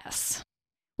 Yes.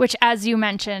 Which, as you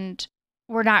mentioned,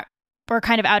 we're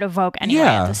kind of out of vogue anyway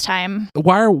at this time.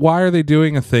 Why are they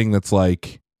doing a thing that's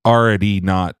like already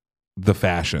not the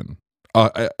fashion?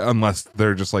 Unless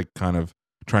they're just like kind of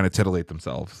trying to titillate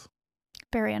themselves.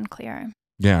 Very unclear.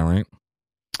 Yeah, right.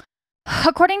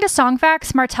 According to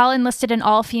Songfacts, Martell enlisted an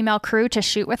all-female crew to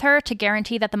shoot with her to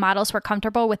guarantee that the models were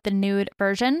comfortable with the nude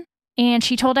version. And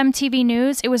she told MTV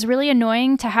News, "It was really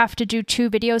annoying to have to do 2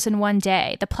 videos in one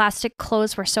day. The plastic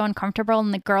clothes were so uncomfortable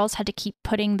and the girls had to keep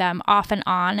putting them off and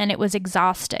on, and it was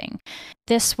exhausting.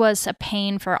 This was a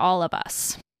pain for all of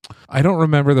us." I don't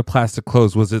remember the plastic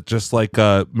clothes. Was it just like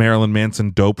a Marilyn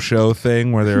Manson dope show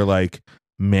thing where they're like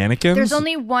mannequins? There's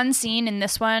only one scene in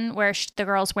this one where the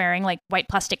girl's wearing like white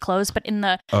plastic clothes, but in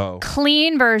the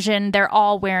clean version, they're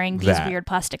all wearing these weird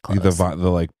plastic clothes. The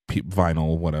like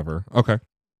vinyl, whatever. Okay.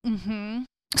 Mm-hmm.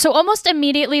 So almost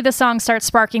immediately, the song starts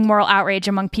sparking moral outrage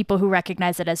among people who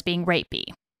recognize it as being rapey.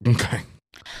 Okay.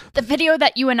 The video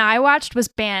that you and I watched was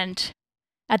banned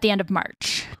at the end of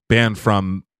March. Banned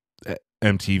from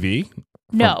MTV?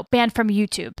 No, banned from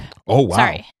YouTube. Oh, wow.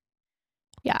 Sorry.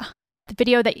 Yeah. The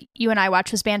video that you and I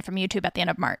watched was banned from YouTube at the end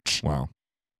of March. Wow.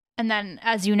 And then,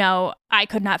 as you know, I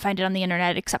could not find it on the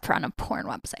internet except for on a porn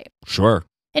website. Sure.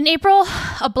 In April,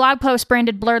 a blog post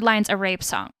branded Blurred Lines a rape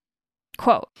song.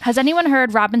 Quote, "Has anyone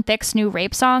heard Robin Thicke's new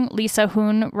rape song?" Lisa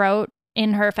Hoon wrote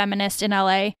in her Feminist in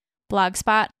LA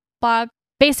Blogspot blog.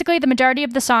 Basically, the majority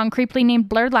of the song, creepily named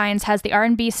Blurred Lines, has the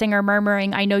R&B singer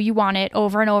murmuring, "I know you want it,"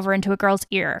 over and over into a girl's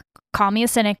ear. Call me a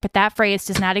cynic, but that phrase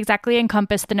does not exactly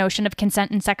encompass the notion of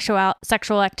consent and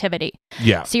sexual activity.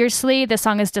 Yeah. Seriously, this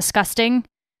song is disgusting,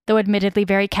 though admittedly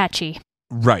very catchy.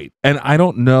 Right. And I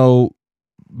don't know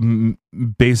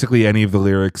basically any of the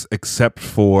lyrics except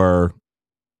for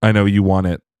 "I know you want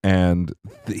it," and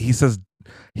he says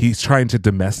he's trying to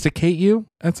domesticate you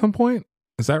at some point.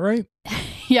 Is that right?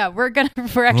 Yeah, we're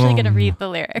actually gonna read the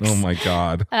lyrics. Oh my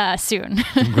god! Soon.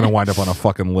 I'm gonna wind up on a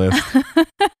fucking list.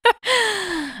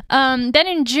 Then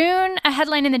in June, a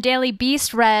headline in the Daily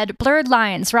Beast read, "Blurred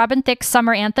Lines, Robin Thicke's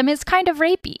summer anthem is kind of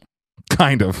rapey."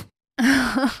 Kind of.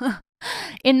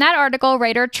 In that article,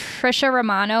 writer Trisha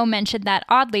Romano mentioned that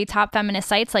oddly, top feminist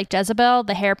sites like Jezebel,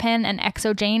 The Hairpin, and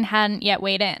Exojane hadn't yet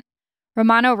weighed in.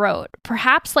 Romano wrote,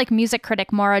 "Perhaps like music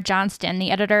critic Maura Johnston, the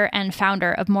editor and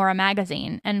founder of Maura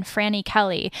Magazine, and Franny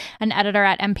Kelly, an editor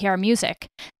at NPR Music,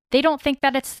 they don't think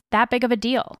that it's that big of a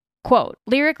deal. Quote,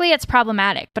 lyrically it's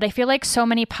problematic, but I feel like so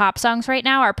many pop songs right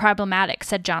now are problematic,"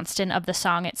 said Johnston of the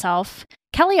song itself.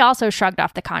 Kelly also shrugged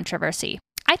off the controversy.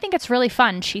 "I think it's really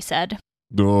fun," she said.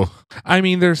 Ugh. I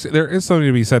mean, there is something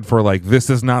to be said for like, this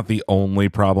is not the only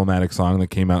problematic song that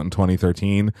came out in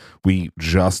 2013. We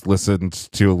just listened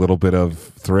to a little bit of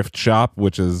Thrift Shop,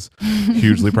 which is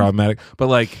hugely problematic. But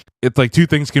like, it's like two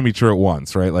things can be true at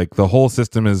once, right? Like the whole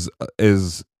system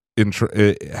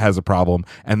it has a problem,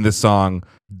 and this song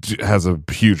has a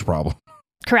huge problem.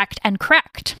 Correct and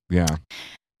correct. Yeah.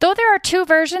 Though there are two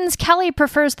versions, Kelly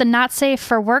prefers the not safe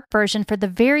for work version for the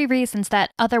very reasons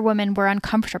that other women were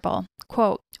uncomfortable.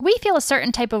 Quote, "We feel a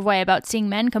certain type of way about seeing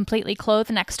men completely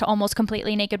clothed next to almost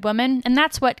completely naked women, and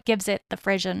that's what gives it the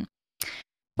frisson.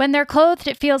 When they're clothed,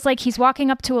 it feels like he's walking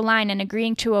up to a line and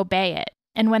agreeing to obey it.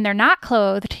 And when they're not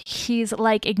clothed, he's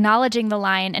like acknowledging the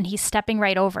line and he's stepping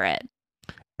right over it."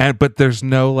 But there's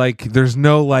no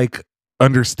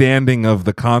understanding of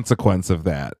the consequence of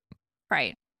that.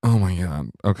 Right. Oh my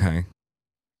God. Okay.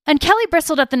 And Kelly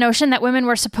bristled at the notion that women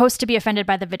were supposed to be offended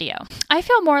by the video. I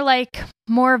feel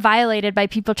more violated by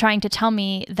people trying to tell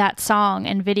me that song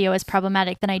and video is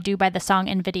problematic than I do by the song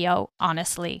and video,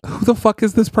 honestly. Who the fuck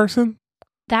is this person?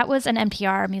 That was an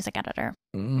NPR music editor.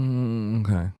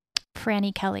 Okay.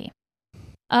 Franny Kelly.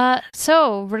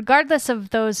 So, regardless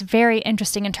of those very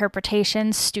interesting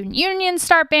interpretations, student unions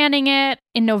start banning it.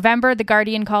 In November, The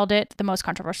Guardian called it the most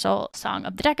controversial song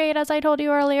of the decade, as I told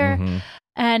you earlier,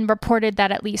 and reported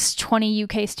that at least 20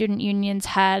 UK student unions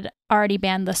had already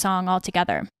banned the song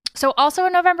altogether. So also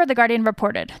in November, The Guardian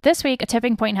reported, "This week, a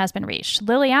tipping point has been reached.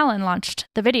 Lily Allen launched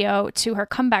the video to her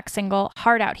comeback single,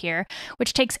 Hard Out Here,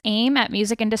 which takes aim at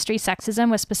music industry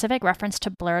sexism with specific reference to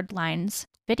Blurred Lines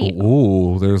video."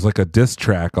 Ooh, there's like a diss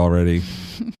track already.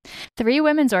 3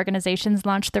 women's organizations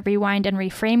launched the Rewind and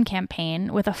Reframe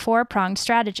campaign with a 4-pronged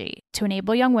strategy to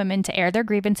enable young women to air their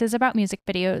grievances about music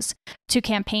videos, to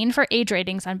campaign for age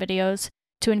ratings on videos,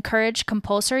 to encourage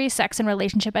compulsory sex and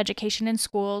relationship education in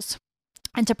schools,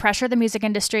 and to pressure the music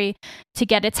industry to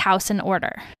get its house in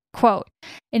order. Quote,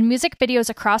 "In music videos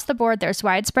across the board, there's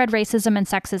widespread racism and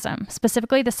sexism,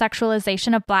 specifically the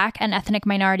sexualization of Black and ethnic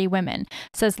minority women,"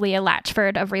 says Leah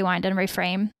Latchford of Rewind and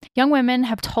Reframe. "Young women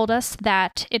have told us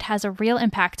that it has a real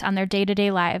impact on their day-to-day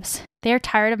lives. They are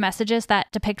tired of messages that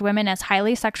depict women as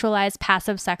highly sexualized,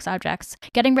 passive sex objects.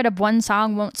 Getting rid of one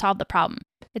song won't solve the problem.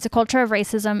 It's a culture of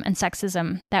racism and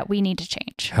sexism that we need to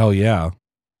change." Hell yeah.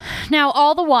 Now,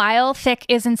 all the while, Thicke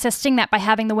is insisting that by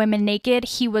having the women naked,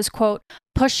 he was, quote,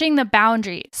 "pushing the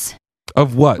boundaries."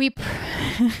 Of what? We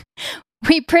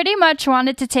pretty much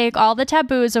wanted to take all the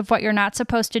taboos of what you're not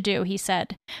supposed to do, he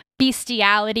said.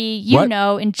 Bestiality, What?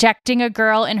 injecting a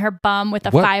girl in her bum with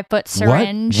a What? 5-foot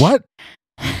syringe. What?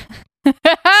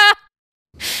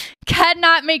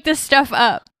 Cannot make this stuff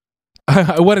up.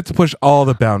 I wanted to push all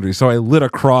the boundaries, so I lit a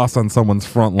cross on someone's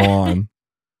front lawn.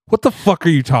 What the fuck are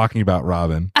you talking about,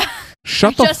 Robin?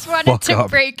 Shut the Just wanted fuck to up.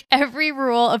 break every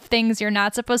rule of things you're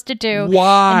not supposed to do.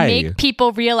 Why? And make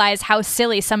people realize how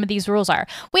silly some of these rules are.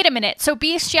 Wait a minute. So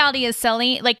bestiality is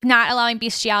silly? Like not allowing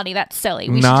bestiality, that's silly.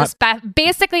 We Not- should just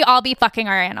basically all be fucking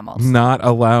our animals. Not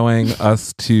allowing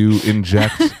us to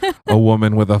inject a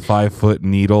woman with a 5-foot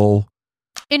needle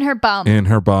In her bum. in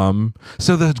her bum.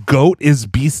 So the goat is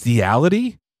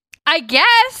bestiality? I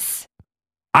guess.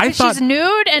 I thought She's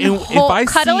nude and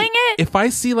cuddling it? If I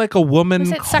see like a woman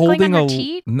Was it suckling holding on a her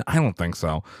teat? I don't think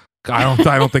so. I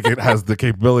don't think it has the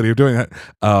capability of doing that.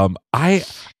 That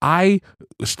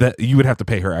you would have to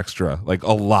pay her extra, like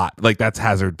a lot. Like that's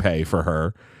hazard pay for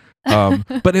her.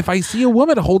 But if I see a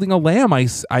woman holding a lamb, I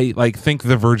like think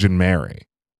the Virgin Mary,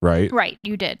 right? Right.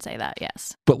 You did say that,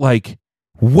 yes. But like,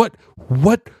 what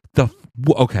the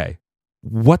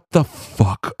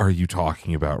fuck are you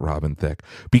talking about, Robin Thicke?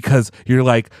 Because you're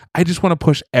like, I just want to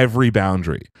push every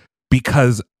boundary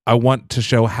because I want to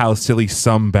show how silly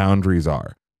some boundaries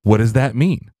are. What does that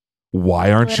mean?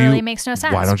 Why aren't Literally you? makes no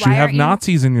sense. Why don't you Why have aren't you-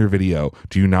 Nazis in your video?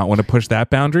 Do you not want to push that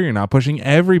boundary? You're not pushing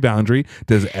every boundary.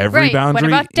 Does every Right.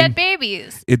 boundary? What about dead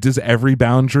babies? Does every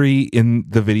boundary in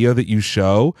the video that you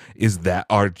show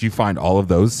do you find all of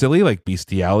those silly, like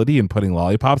bestiality and putting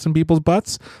lollipops in people's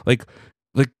butts? Like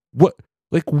what?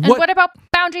 Like And what? what about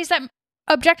boundaries that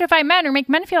objectify men or make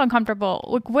men feel uncomfortable?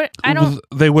 Like what? I don't.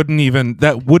 That wouldn't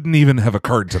even have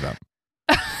occurred to them.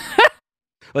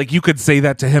 Like you could say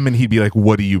that to him and he'd be like,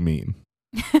 "What do you mean?"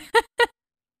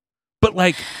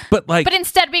 But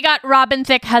instead, we got Robin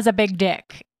Thicke has a big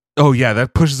dick. oh yeah,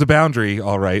 that pushes a boundary,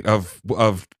 all right,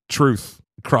 of truth.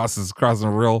 Crosses a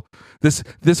real.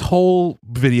 This whole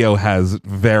video has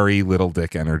very little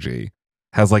dick energy.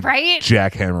 Has like Right?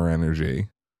 jackhammer energy.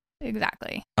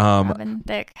 Exactly. Um, Robin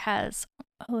Thicke has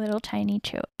a little tiny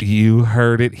chode. you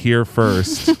heard it here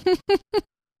first.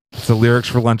 It's a Lyrics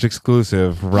for Lunch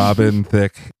exclusive. Robin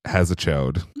Thicke has a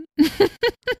chode.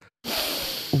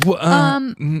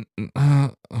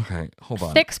 Okay, hold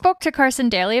on. Thicke spoke to Carson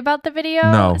Daly about the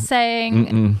video, No. saying,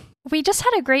 Mm-mm. "We just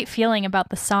had a great feeling about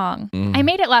the song. Mm. I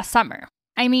made it last summer.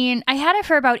 I mean, I had it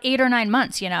for about 8 or 9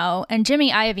 months, and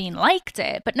Jimmy Iovine liked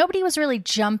it, but nobody was really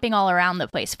jumping all around the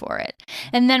place for it.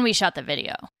 And then we shot the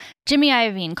video. Jimmy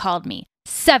Iovine called me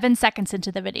 7 seconds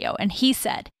into the video, and he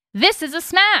said, 'This is a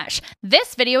smash.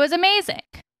 This video is amazing.'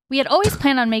 We had always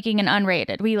planned on making an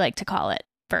unrated, we like to call it,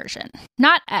 version.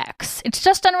 Not X. It's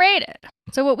just unrated.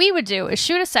 So what we would do is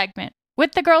shoot a segment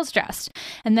with the girls dressed,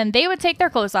 and then they would take their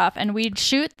clothes off, and we'd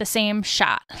shoot the same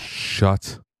shot."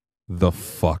 Shut the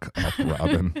fuck up,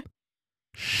 Robin.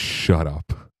 Shut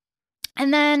up.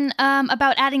 And then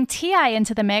about adding T.I.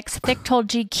 into the mix, Thicke told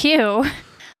GQ,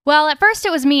 "Well, at first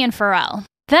it was me and Pharrell.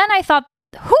 Then I thought,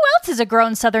 who else is a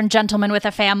grown Southern gentleman with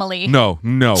a family? No.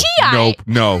 T.I.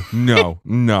 No. Even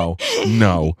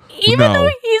though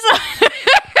he's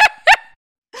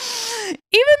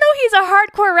even though he's a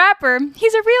hardcore rapper,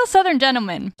 he's a real Southern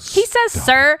gentleman. He says Stop.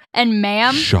 sir and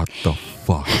ma'am. Shut the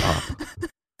fuck up.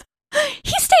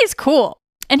 He stays cool,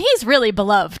 and he's really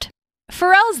beloved.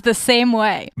 Pharrell's the same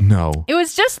way. No. It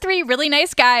was just 3 really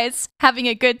nice guys having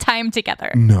a good time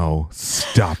together." No.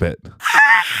 Stop it.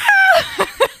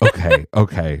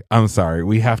 Okay. I'm sorry.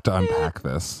 We have to unpack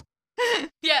this.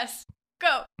 Yes.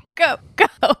 Go.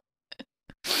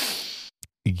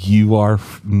 You are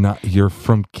you're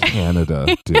from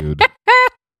Canada, dude.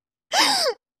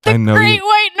 The I know Great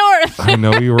White North. I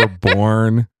know you were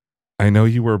born. I know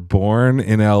you were born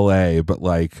in LA, but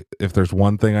like, if there's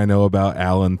one thing I know about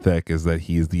Alan Thicke is that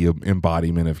he's the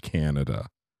embodiment of Canada.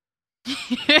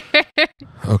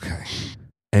 Okay.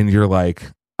 And you're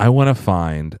like, I want to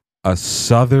find a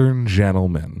Southern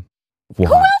gentleman. Why?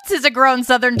 Who else is a grown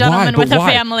Southern gentleman with a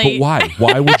family? But why?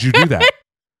 Why would you do that?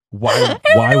 Why? I have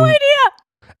no idea.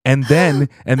 And then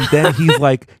he's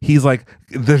like,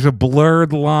 there's a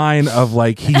blurred line of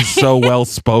like, he's so well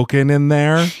spoken in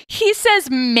there. He says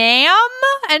ma'am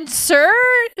and sir.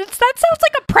 That sounds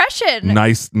like oppression.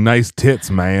 Nice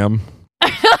tits, ma'am.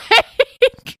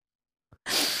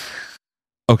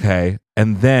 Okay.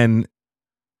 And then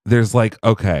there's like,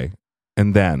 okay.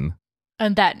 And then.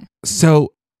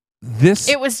 So this.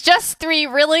 It was just 3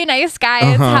 really nice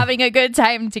guys having a good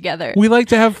time together. We like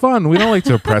to have fun. We don't like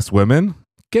to oppress women.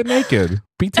 Get naked.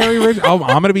 Be Terry Richardson.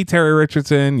 I'm going to be Terry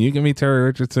Richardson. You can be Terry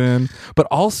Richardson. But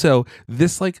also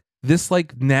this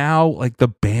now, like the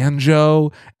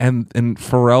banjo and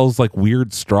Pharrell's like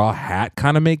weird straw hat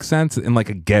kind of makes sense in like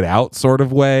a Get Out sort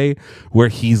of way, where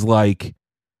he's like,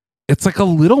 it's like a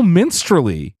little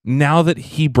minstrelly now that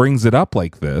he brings it up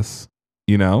like this,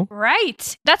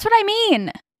 Right. That's what I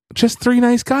mean. Just 3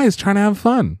 nice guys trying to have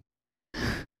fun.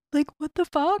 Like, what the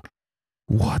fuck?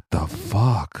 What the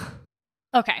fuck?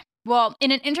 Okay. Well,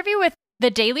 in an interview with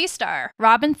the Daily Star,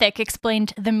 Robin Thicke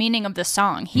explained the meaning of the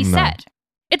song. He said,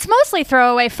 "It's mostly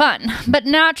throwaway fun, but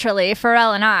naturally,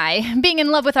 Pharrell and I, being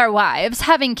in love with our wives,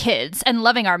 having kids, and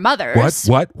loving our mothers...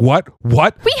 What?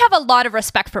 We have a lot of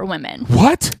respect for women."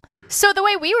 What? So the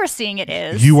way we were seeing it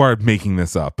is... You are making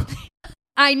this up.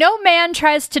 "I know man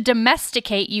tries to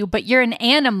domesticate you, but you're an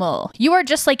animal. You are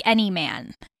just like any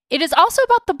man. It is also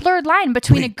about the blurred line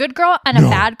between a good girl and a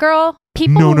bad girl.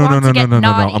 People who want to get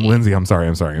naughty." I'm Lindsay. I'm sorry.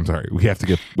 We have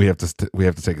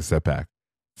to take a step back.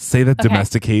 Say that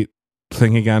domesticate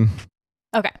thing again.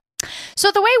 Okay.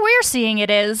 So the way we're seeing it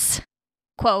is,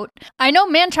 quote, "I know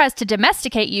man tries to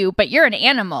domesticate you, but you're an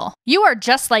animal. You are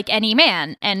just like any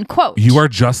man," end quote. You are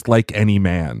just like any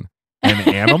man. An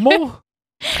animal?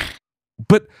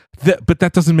 But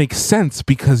that doesn't make sense,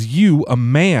 because you, a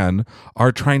man,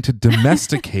 are trying to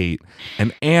domesticate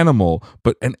an animal,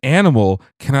 but an animal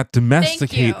cannot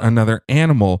domesticate another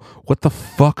animal. What the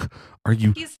fuck are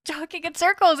you? He's talking in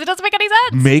circles. It doesn't make any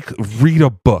sense. Read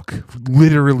a book.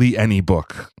 Literally any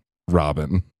book,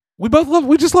 Robin.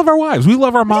 We just love our wives. We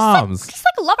love our moms. Just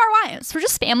love our wives. We're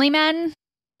just family men.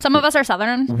 Some of us are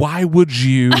Southern. Why would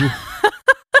you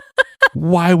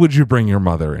bring your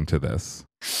mother into this?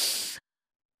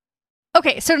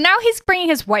 Okay, so now he's bringing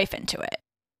his wife into it.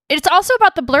 It's also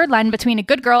about the blurred line between a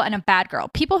good girl and a bad girl,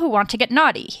 people who want to get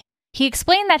naughty. He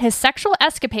explained that his sexual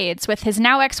escapades with his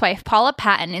now ex-wife Paula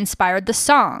Patton inspired the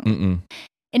song.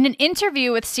 In an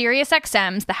interview with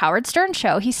SiriusXM's The Howard Stern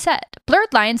Show, he said,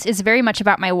 "Blurred Lines is very much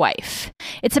about my wife.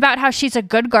 It's about how she's a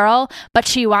good girl, but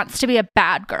she wants to be a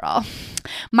bad girl.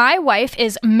 My wife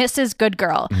is Mrs. Good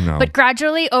Girl, but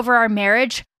gradually over our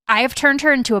marriage, I have turned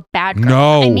her into a bad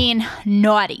girl. No. I mean,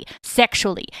 naughty,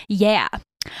 sexually, yeah.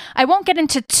 I won't get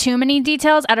into too many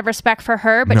details out of respect for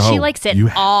her, but she likes it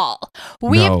all.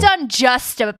 We've done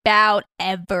just about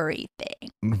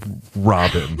everything."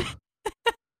 Robin.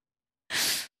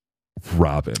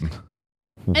 Robin.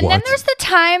 And then there's the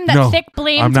time that Thick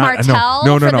blamed Martell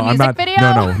no, for the I'm music not,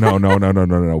 video.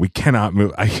 No. We cannot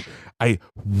move.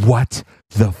 What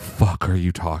the fuck are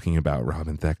you talking about,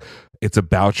 Robin Thicke? It's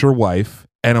about your wife.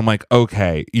 And I'm like,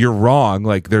 okay, you're wrong.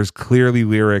 Like, there's clearly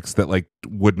lyrics that like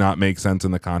would not make sense in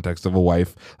the context of a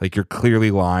wife. Like, you're clearly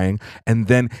lying. And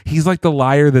then he's like the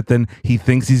liar that then he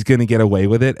thinks he's going to get away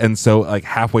with it. And so like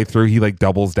halfway through, he like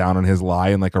doubles down on his lie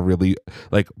in like a really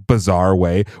like bizarre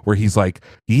way where he's like,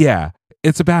 yeah,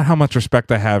 it's about how much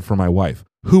respect I have for my wife,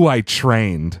 who I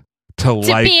trained to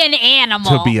be an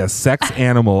animal, to be a sex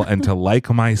animal and to like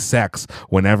my sex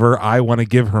whenever I want to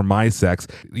give her my sex.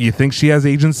 You think she has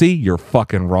agency? You're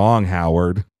fucking wrong,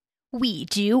 Howard. We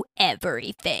do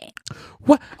everything.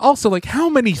 What? Also, like, how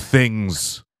many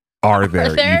things are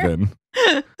there even?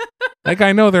 Like,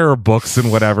 I know there are books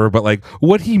and whatever, but like,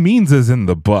 what he means is in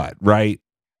the butt, right?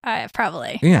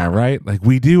 Probably. Yeah, right? Like,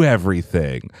 we do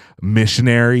everything.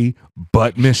 Missionary,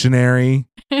 butt missionary.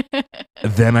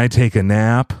 Then I take a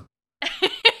nap.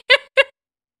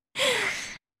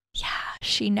 Yeah,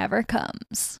 she never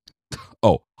comes.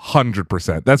 Oh,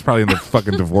 100%. That's probably in the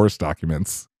fucking divorce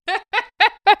documents.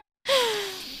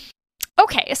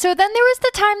 Okay, so then there was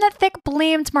the time that Thick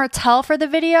blamed Martell for the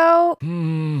video.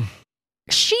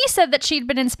 She said that she'd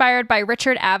been inspired by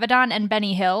Richard Avedon and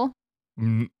Benny Hill.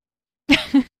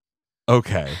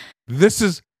 Okay. This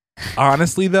is,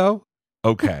 honestly though,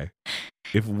 okay.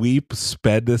 If we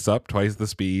sped this up twice the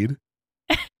speed,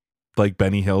 like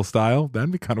Benny Hill style,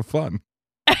 that'd be kind of fun.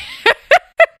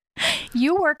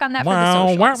 You work on that for the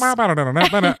socials.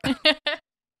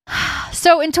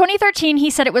 So in 2013, he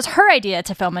said it was her idea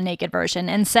to film a naked version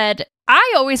and said,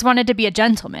 I always wanted to be a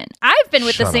gentleman. I've been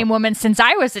with the same woman since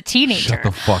I was a teenager. Shut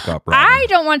the fuck up, Robin. I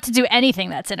don't want to do anything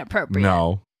that's inappropriate.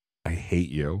 No, I hate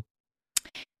you.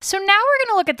 So now we're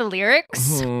going to look at the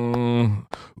lyrics.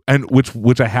 And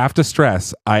which I have to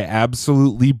stress, I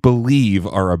absolutely believe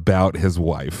are about his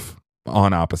wife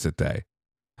on Opposite Day.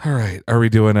 All right. Are we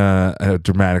doing a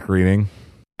dramatic reading?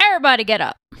 Everybody get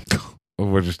up.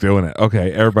 We're just doing it.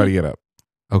 Okay. Everybody get up.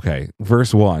 Okay.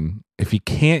 Verse 1. If you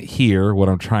can't hear what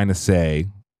I'm trying to say,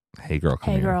 hey girl,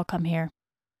 come here. Hey girl, come here.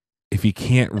 If you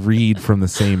can't read from the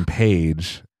same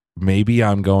page, maybe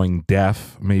I'm going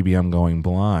deaf. Maybe I'm going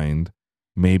blind.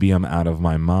 Maybe I'm out of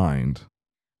my mind.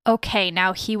 Okay,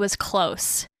 now he was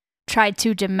close. Tried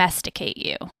to domesticate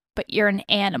you. But you're an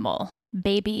animal.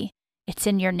 Baby, it's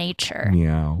in your nature.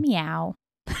 Meow. Meow.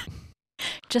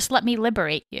 Just let me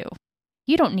liberate you.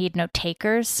 You don't need no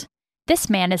takers. This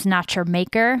man is not your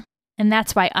maker. And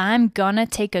that's why I'm gonna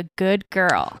take a good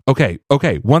girl. Okay.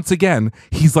 Once again,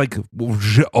 he's like,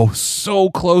 so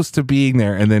close to being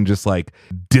there and then just like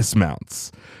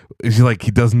dismounts. He's like,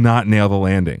 he does not nail the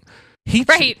landing. He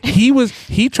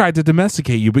tried to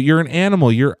domesticate you, but you're an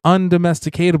animal. You're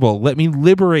undomesticatable. Let me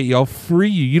liberate you. I'll free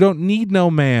you. You don't need no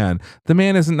man. The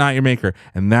man isn't not your maker.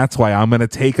 And that's why I'm going to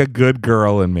take a good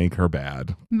girl and make her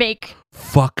bad.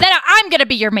 Fuck. Then I'm going to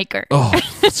be your maker. Oh,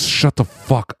 shut the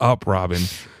fuck up, Robin.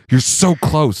 You're so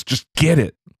close. Just get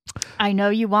it. I know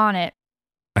you want it.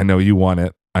 I know you want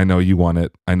it. I know you want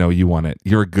it. I know you want it.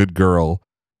 You're a good girl.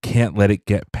 Can't let it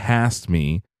get past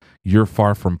me. You're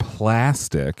far from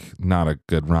plastic, not a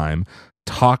good rhyme.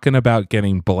 Talking about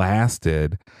getting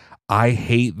blasted. I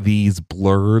hate these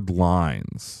blurred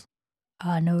lines.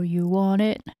 I know you want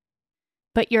it.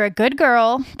 But you're a good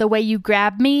girl. The way you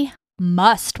grab me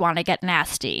must want to get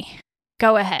nasty.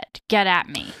 Go ahead. Get at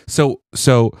me. So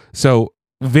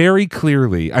very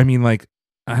clearly, I mean, like,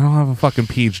 I don't have a fucking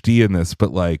PhD in this,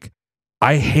 but like,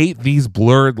 I hate these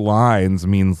blurred lines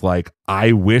means like,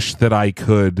 I wish that I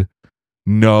could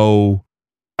know.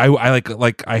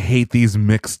 I hate these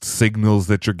mixed signals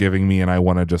that you're giving me and I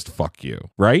want to just fuck you,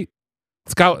 right?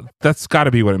 That's got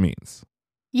to be what it means.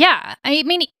 Yeah. I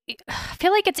mean, I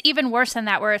feel like it's even worse than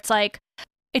that, where it's like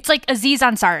Aziz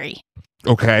Ansari.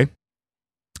 Okay.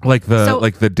 Like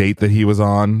the date that he was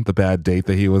on, the bad date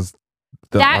that he was.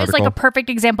 That is like a perfect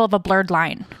example of a blurred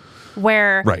line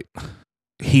where. Right.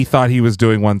 He thought he was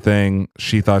doing one thing.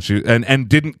 She thought and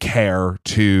didn't care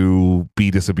to be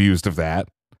disabused of that.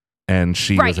 And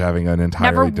she was having an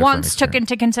entirely never different once experience. took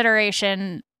into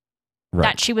consideration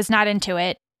that she was not into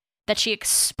it, that she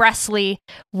expressly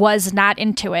was not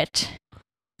into it.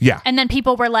 Yeah. And then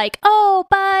people were like, oh,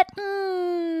 but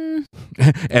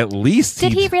at least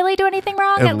did he really do anything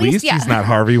wrong? At least he's not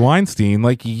Harvey Weinstein.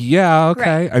 Like, yeah,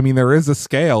 okay. Right. I mean, there is a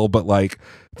scale, but like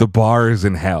the bar is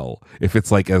in hell. If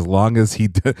it's like as long as he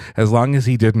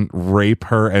didn't rape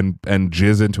her and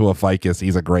jizz into a ficus,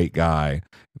 he's a great guy.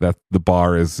 That the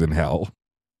bar is in hell,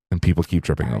 and people keep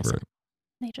tripping over it.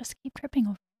 They just keep tripping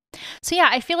over it. So yeah,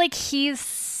 I feel like he's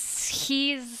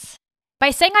he's by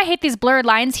saying I hate these blurred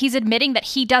lines, he's admitting that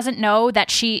he doesn't know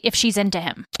that if she's into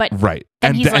him. But Right.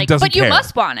 and he's like, doesn't but you care.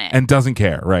 must want it. And doesn't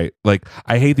care, right? Like,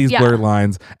 I hate these Yeah. blurred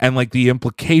lines. And like the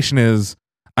implication is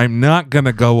I'm not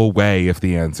gonna go away if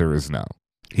the answer is no.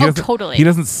 Doesn't- totally. He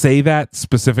doesn't say that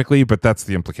specifically, but that's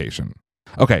the implication.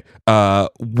 Okay.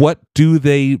 What do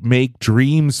they make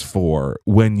dreams for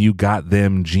when you got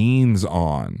them jeans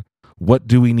on? What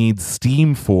do we need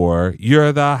steam for?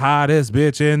 You're the hottest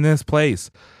bitch in this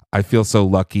place. I feel so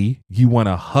lucky. You want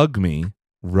to hug me.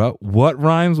 What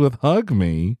rhymes with hug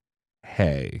me?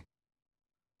 Hey.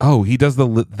 Oh, he does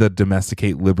the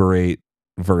domesticate, liberate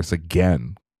verse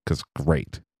again. Because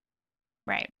great.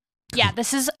 Right. Yeah,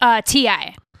 this is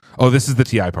T.I. Oh, this is the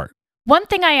T.I. part. One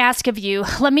thing I ask of you,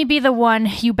 let me be the one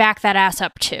you back that ass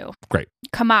up to. Great.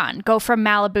 Come on, go from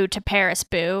Malibu to Paris,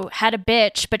 boo. Had a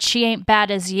bitch, but she ain't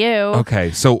bad as you. Okay,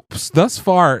 so thus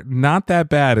far, not that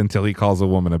bad until he calls a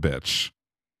woman a bitch.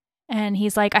 And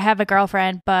he's like, I have a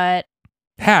girlfriend, but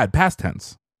Had, past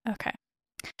tense. okay.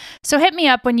 So hit me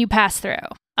up when you pass through.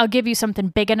 I'll give you something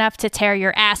big enough to tear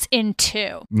your ass in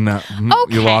two. No,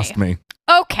 Okay. you lost me.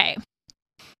 Okay,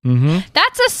 Mm-hmm.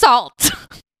 that's assault.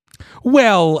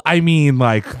 Well, I mean,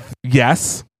 like,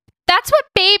 yes. That's what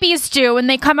babies do when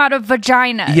they come out of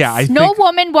vaginas. Yeah, I no think-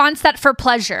 woman wants that for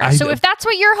pleasure. So if that's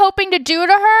what you're hoping to do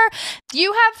to her,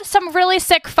 you have some really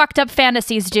sick, fucked up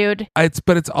fantasies, dude.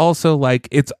 But it's also like,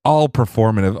 it's all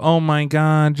performative. Oh my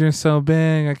God, you're so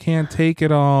big. I can't take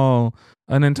it all.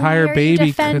 An entire Why are baby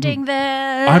you defending couldn't-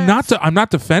 this? I'm not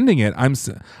defending it.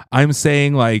 I'm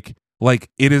saying like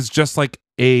it is just like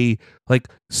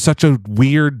such a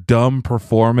weird, dumb,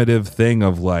 performative thing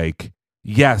of like,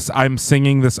 yes, I'm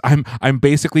singing this. I'm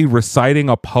basically reciting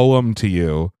a poem to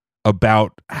you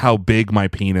about how big my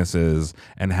penis is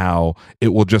and how it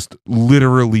will just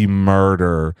literally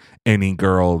murder any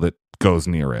girl that goes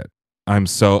near it.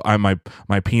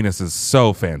 My penis is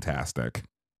so fantastic.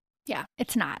 Yeah,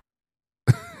 it's not.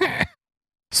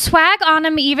 Swag on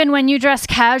him even when you dress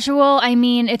casual, I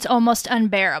mean, it's almost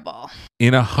unbearable.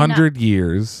 In 100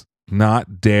 years,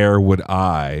 not dare would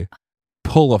I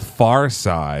pull a Far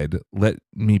Side, let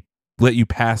you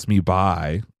pass me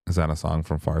by. Is that a song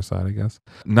from Far Side, I guess?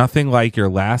 Nothing like your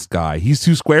last guy. He's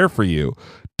too square for you.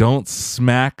 Don't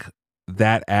smack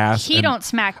that ass. He don't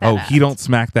smack that ass. He don't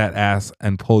smack that ass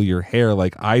and pull your hair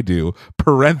like I do.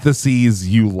 Parentheses,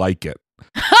 you like it.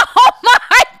 Oh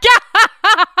my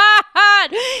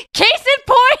God! Case in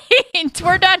point!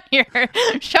 We're done here.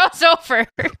 Show's over.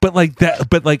 But like that,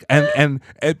 but like, and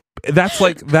that's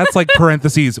like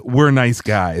parentheses, we're nice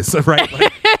guys, right?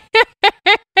 Like,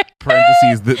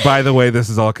 parentheses, by the way, this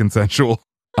is all consensual.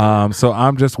 So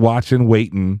I'm just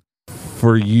waiting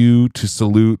for you to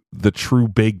salute the true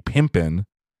big pimpin'.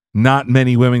 Not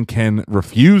many women can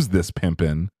refuse this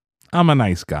pimpin'. I'm a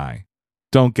nice guy.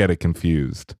 Don't get it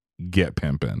confused. Get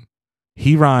pimpin'.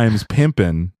 He rhymes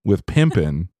pimpin' with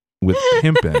pimpin' with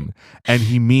pimpin', and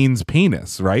he means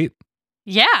penis, right?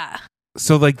 Yeah.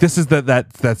 So like this is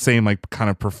that same like kind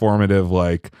of performative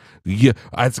like, yeah,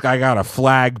 I got a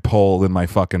flagpole in my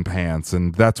fucking pants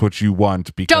and that's what you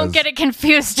want because Don't get it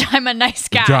confused. I'm a nice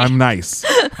guy. I'm nice,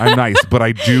 but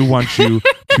I do want you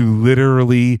to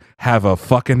literally have a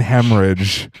fucking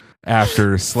hemorrhage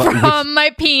after From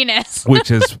my penis.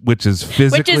 which is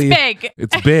physically big.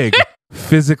 It's big.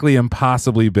 Physically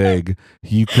impossibly big.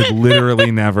 You could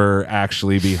literally never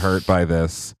actually be hurt by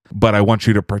this. But I want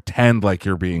you to pretend like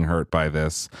you're being hurt by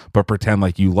this, but pretend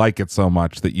like you like it so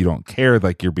much that you don't care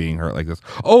like you're being hurt like this.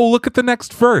 Oh, look at the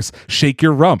next verse. Shake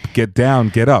your rump. Get down.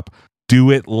 Get up. Do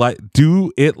it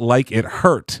like it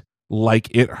hurt.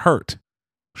 Like it hurt.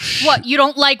 What, you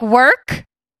don't like work?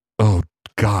 Oh,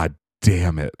 God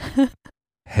damn it.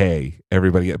 Hey,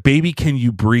 everybody. Baby, can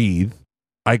you breathe?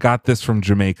 I got this from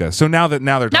Jamaica. So now they're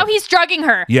Now talking, he's drugging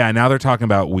her. yeah, now they're talking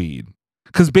about weed.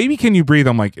 Because Baby, can you breathe?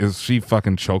 I'm like, is she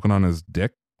fucking choking on his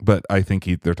dick? But I think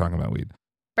they're talking about weed.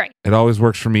 Right. It always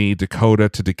works for me. Dakota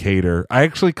to Decatur. I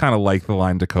actually kind of like the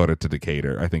line Dakota to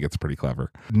Decatur. I think it's pretty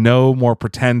clever. No more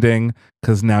pretending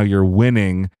because now you're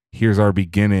winning. Here's our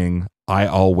beginning. I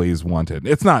always wanted.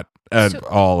 It's not at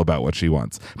all about what she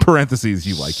wants. Parentheses,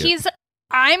 you like it.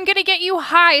 I'm going to get you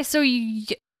high. So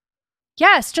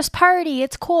yes, just party.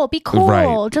 It's cool. Be cool.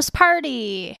 Right. Just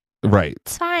party. Right.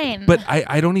 It's fine. But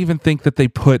I don't even think that they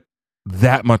put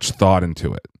that much thought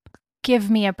into it.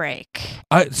 Give me a break.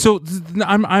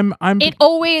 I'm. It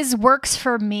always works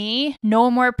for me. No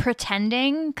more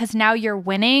pretending because now you're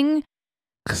winning.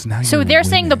 Because now So you're they're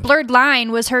saying the winning. blurred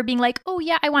line was her being like, oh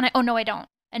yeah, I want it. Oh no, I don't.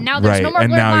 And now there's no more and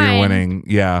blurred now line you're winning.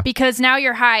 Yeah. because now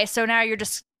you're high. So now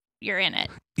you're in it.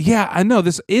 Yeah, I know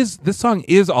this song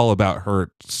is all about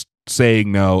her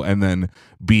saying no and then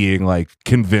being like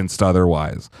convinced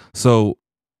otherwise. So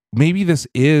maybe this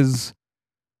is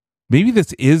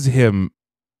him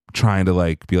trying to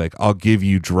like be like, I'll give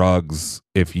you drugs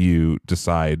if you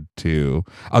decide to.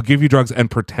 I'll give you drugs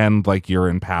and pretend like you're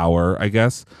in power, I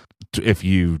guess, if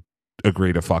you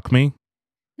agree to fuck me.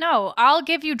 No, I'll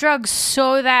give you drugs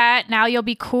so that now you'll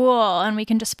be cool and we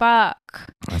can just fuck.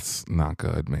 That's not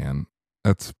good, man.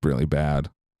 That's really bad.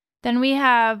 Then we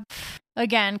have,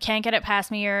 again, can't get it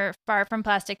past me. You're far from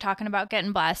plastic talking about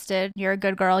getting blasted. You're a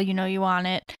good girl. You know you want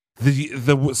it.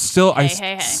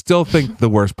 I still think the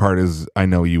worst part is I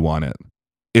know you want it.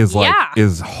 Is like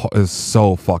is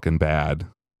so fucking bad.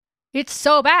 It's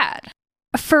so bad.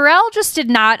 Pharrell just did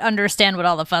not understand what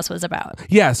all the fuss was about.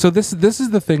 Yeah, so this is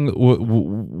the thing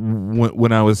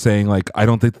when I was saying like I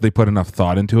don't think that they put enough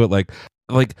thought into it. Like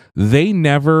they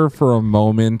never for a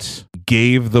moment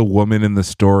gave the woman in the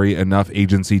story enough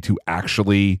agency to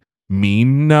actually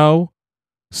mean no.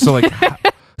 So like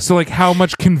so like how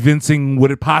much convincing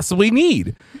would it possibly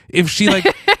need if she like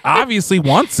obviously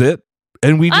wants it,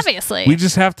 and we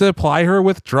just have to apply her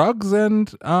with drugs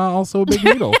and also a big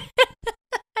needle.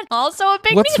 Also a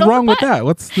big What's needle wrong with that?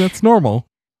 That's normal.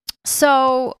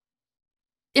 So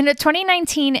in a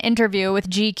 2019 interview with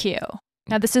GQ,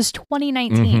 now this is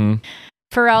 2019,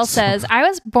 Pharrell says, I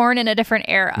was born in a different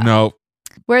era. No.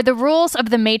 Where the rules of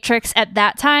the Matrix at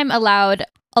that time allowed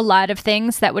a lot of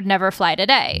things that would never fly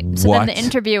today. So then the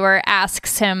interviewer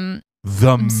asks him,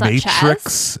 The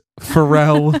Matrix,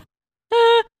 Pharrell?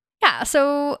 Yeah,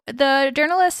 so the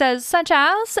journalist says, such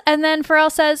as, and then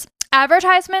Pharrell says,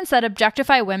 advertisements that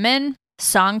objectify women,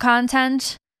 song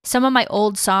content, some of my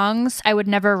old songs I would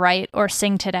never write or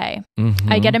sing today.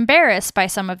 I get embarrassed by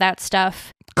some of that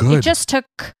stuff. Good. It just took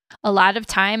a lot of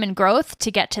time and growth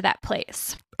to get to that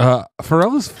place.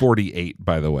 Pharrell is 48,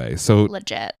 by the way. So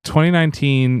legit.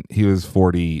 2019, he was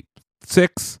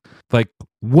 46. Like,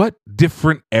 what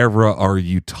different era are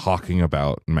you talking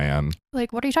about, man?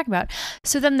 Like, what are you talking about?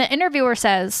 So then the interviewer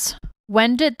says,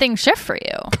 when did things shift for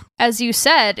you? As you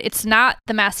said, it's not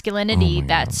the masculinity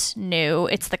that's new,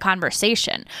 it's the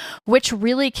conversation, which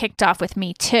really kicked off with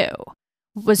me too.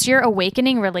 Was your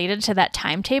awakening related to that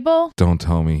timetable? Don't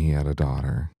tell me he had a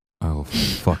daughter. I'll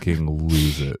fucking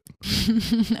lose it.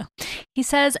 No. He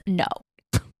says no.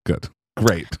 Good.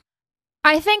 Great.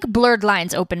 I think Blurred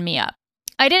Lines opened me up.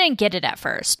 I didn't get it at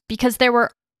first because there were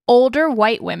older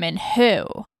white women who,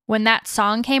 when that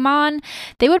song came on,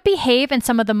 they would behave in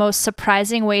some of the most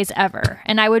surprising ways ever.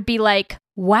 And I would be like,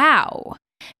 wow.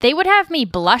 They would have me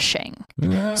blushing.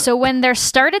 So when there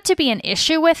started to be an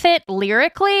issue with it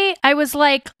lyrically, I was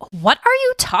like, what are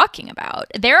you talking about?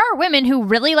 There are women who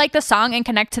really like the song and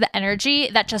connect to the energy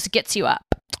that just gets you up.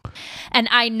 And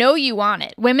I know you want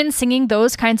it. Women singing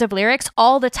those kinds of lyrics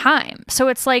all the time. So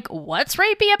it's like, what's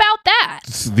rapey about that?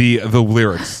 The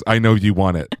lyrics. I know you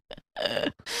want it.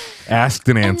 Asked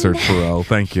and answered, Pharrell.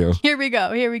 Thank you. Here we go.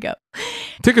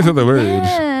 Take it to the bridge.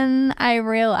 Then I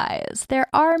realize there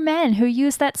are men who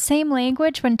use that same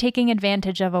language when taking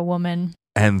advantage of a woman.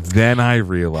 And then I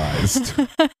realized.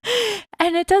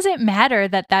 And it doesn't matter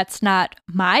that that's not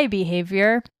my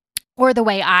behavior or the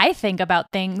way I think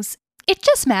about things. It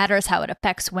just matters how it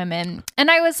affects women.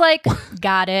 And I was like,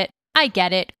 got it. I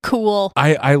get it. Cool.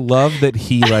 I love that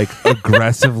he like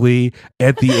aggressively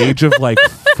at the age of like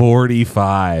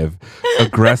 45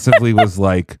 aggressively was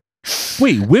like,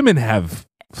 wait, women have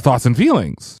thoughts and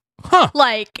feelings. Huh.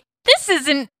 Like, this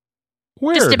isn't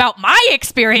Weird. just about my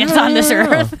experience on this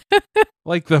earth.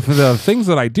 Like the things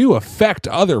that I do affect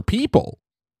other people.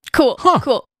 Cool. Huh.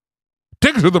 Cool.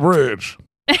 Take it to the bridge.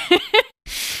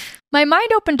 My mind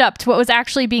opened up to what was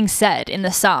actually being said in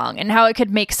the song and how it could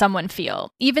make someone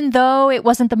feel. Even though it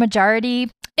wasn't the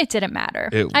majority, it didn't matter.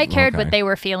 I cared what they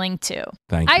were feeling too.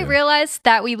 Thank you. I realized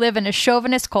that we live in a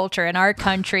chauvinist culture in our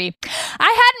country.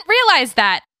 I hadn't realized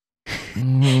that.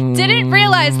 Didn't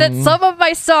realize that some of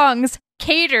my songs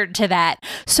catered to that.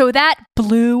 So that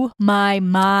blew my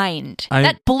mind.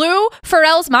 That blew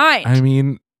Pharrell's mind. I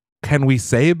mean, can we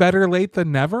say better late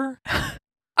than never?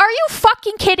 Are you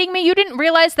fucking kidding me? You didn't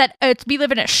realize that we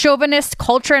live in a chauvinist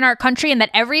culture in our country and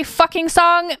that every fucking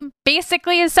song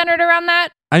basically is centered around that?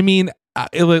 I mean,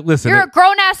 listen. You're a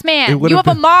grown-ass man. You have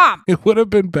a been, mom. It would have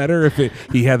been better if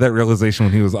he had that realization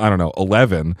when he was, I don't know,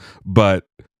 11. But,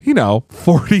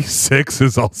 46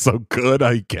 is also good,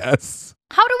 I guess.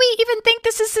 How do we even think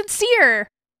this is sincere?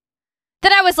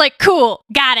 That I was like, cool,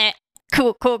 got it.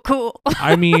 Cool.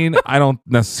 I mean, I don't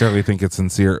necessarily think it's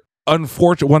sincere.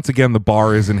 Unfortunately, once again, the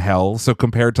bar is in hell. So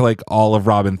compared to like all of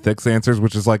Robin Thicke's answers,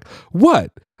 which is like,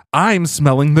 what? I'm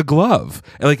smelling the glove.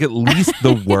 Like at least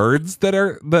the words that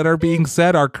are being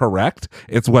said are correct.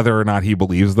 It's whether or not he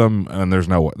believes them, and there's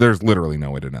literally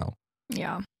no way to know.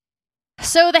 Yeah.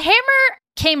 So the hammer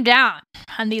came down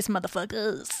on these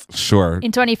motherfuckers Sure.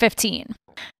 in 2015.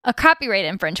 A copyright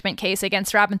infringement case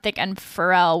against Robin Thicke and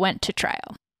Pharrell went to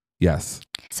trial. Yes.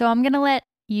 So I'm going to let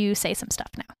you say some stuff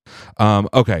now.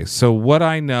 Okay, so what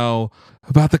I know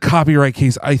about the copyright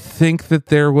case, I think that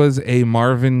there was a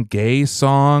Marvin Gaye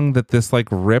song that this like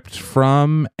ripped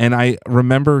from, and I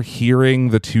remember hearing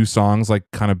the two songs like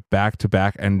kind of back to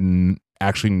back and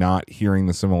actually not hearing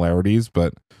the similarities,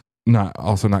 but not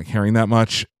caring that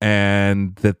much,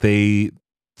 and that they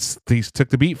took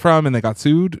the beat from and they got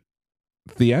sued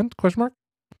at the end, question mark?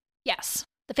 Yes.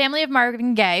 The family of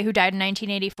Marvin Gaye, who died in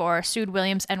 1984, sued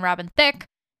Williams and Robin Thicke,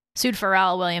 sued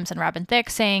Pharrell Williams and Robin Thicke,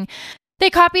 saying they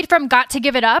copied from Got to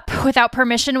Give It Up without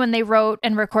permission when they wrote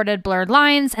and recorded Blurred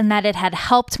Lines, and that it had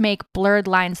helped make Blurred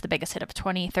Lines the biggest hit of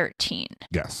 2013.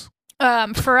 Yes.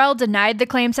 Pharrell denied the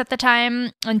claims at the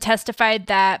time and testified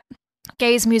that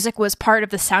Gaye's music was part of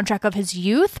the soundtrack of his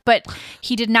youth, but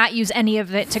he did not use any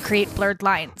of it to create Blurred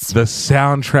Lines. The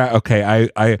soundtrack. Okay,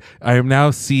 I am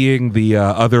now seeing the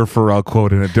other Pharrell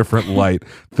quote in a different light.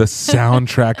 The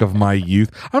soundtrack of my youth.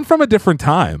 I'm from a different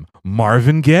time.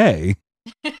 Marvin Gaye.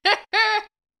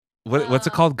 What's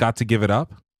it called? Got to Give It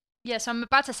Up? Yeah, so I'm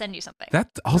about to send you something. That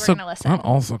We're also gonna listen.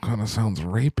 kind of sounds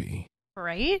rapey.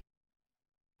 Right?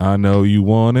 I know you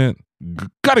want it.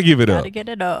 Gotta give it up. Gotta get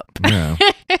it up. Yeah.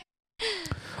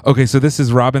 Okay, so this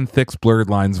is Robin Thicke's Blurred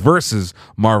Lines versus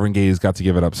Marvin Gaye's Got to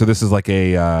Give It Up. So this is like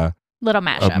a Little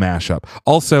mashup. mashup.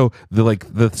 Also,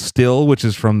 the still, which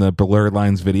is from the Blurred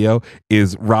Lines video,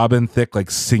 is Robin Thicke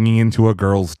like singing into a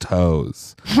girl's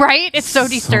toes. Right? It's so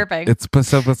disturbing.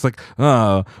 It's like,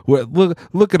 oh,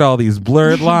 look at all these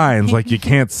blurred lines. Like you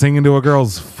can't sing into a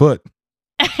girl's foot.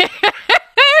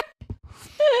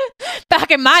 Back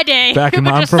in my day, Back you in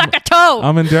could my- just suck a toe.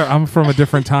 I'm from a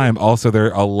different time. Also, there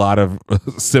are a lot of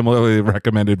similarly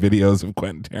recommended videos of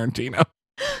Quentin Tarantino.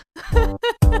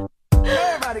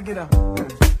 Everybody get up.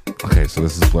 Okay, so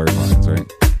this is Blurred Lines, right?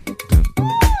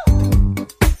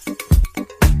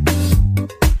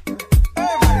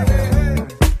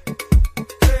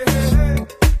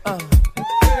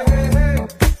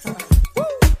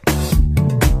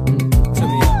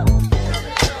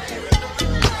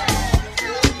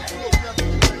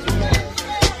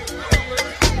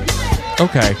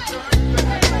 Okay.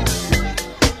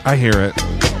 I hear it.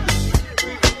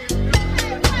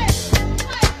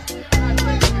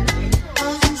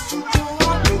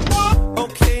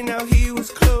 Okay, now he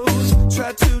was close.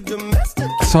 Try to domesticate.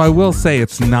 So I will say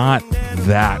it's not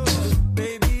that.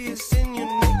 Baby, it's in your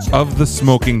nature. Of the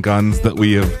smoking guns that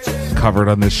we have covered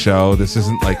on this show, this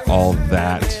isn't like all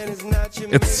that. It's not your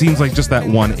It seems like just that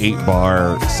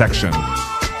 8-bar section.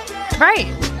 Right.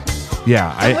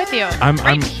 Yeah, I'm with you. I'm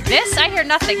This, I hear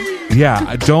nothing.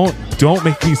 yeah, don't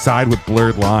make me side with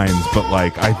Blurred Lines, but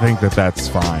like I think that's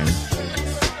fine.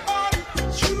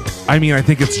 I mean, I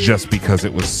think it's just because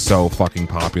it was so fucking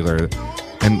popular.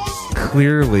 And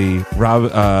clearly,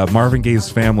 Marvin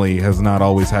Gaye's family has not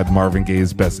always had Marvin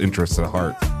Gaye's best interests at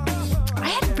heart. I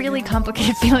had really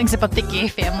complicated feelings about the Gaye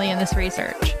family in this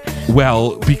research.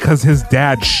 Well, because his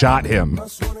dad shot him.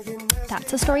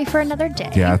 That's a story for another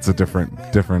day. Yeah, it's a different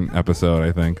episode,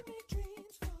 I think.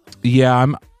 Yeah,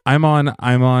 I'm on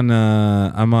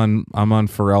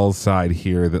Pharrell's side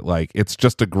here that like it's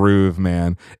just a groove,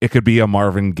 man. It could be a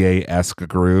Marvin Gaye-esque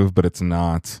groove, but it's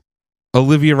not.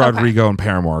 Olivia Rodrigo and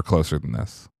Paramore are closer than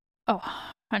this. Oh,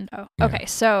 hundo. Yeah. Okay,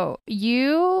 so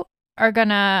you are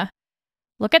gonna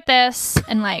look at this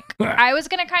and like I was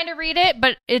gonna kind of read it,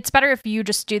 but it's better if you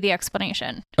just do the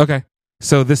explanation. Okay.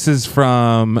 So this is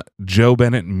from Joe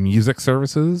Bennett Music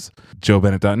Services,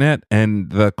 joebennett.net.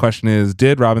 And the question is,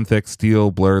 did Robin Thicke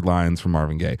steal Blurred Lines from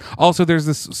Marvin Gaye? Also,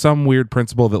 there's some weird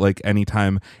principle that like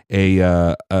anytime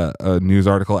a news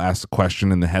article asks a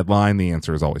question in the headline, the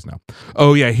answer is always no.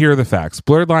 Oh yeah, here are the facts.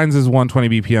 Blurred Lines is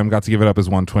 120 BPM. Got to Give It Up is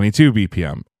 122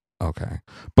 BPM. Okay.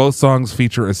 Both songs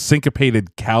feature a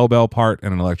syncopated cowbell part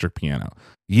and an electric piano.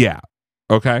 Yeah.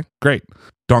 Okay, great.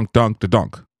 Dunk, dunk, da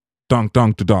dunk. Dunk,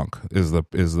 dunk, da dunk is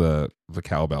the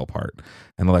cowbell part.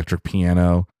 An electric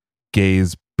piano.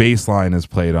 Gaye's bass line is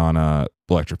played on a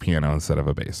electric piano instead of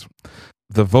a bass.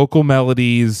 The vocal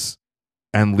melodies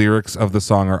and lyrics of the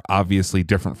song are obviously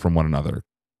different from one another.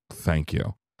 Thank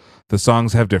you. The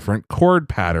songs have different chord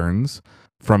patterns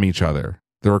from each other.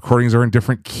 The recordings are in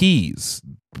different keys.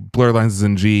 Blurred Lines is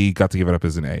in G, Got to Give It Up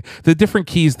is in A. The different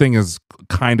keys thing is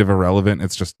kind of irrelevant.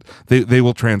 It's just they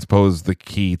will transpose the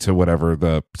key to whatever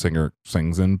the singer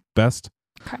sings in best.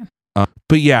 Okay.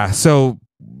 But yeah, so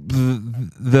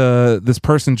this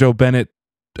person, Joe Bennett,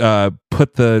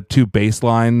 put the two bass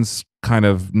lines kind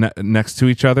of next to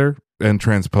each other and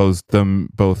transposed them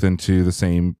both into the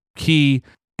same key.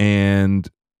 And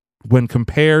when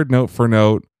compared note for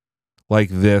note like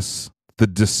this, the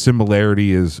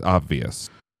dissimilarity is obvious.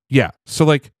 Yeah. So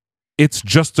like it's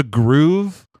just a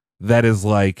groove that is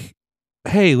like,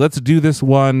 hey, let's do this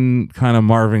one kind of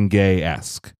Marvin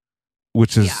Gaye-esque,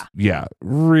 which is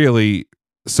really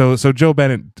so Joe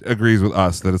Bennett agrees with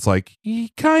us that it's like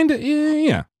kind of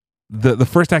yeah. The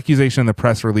first accusation in the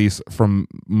press release from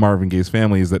Marvin Gaye's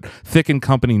family is that Thicke and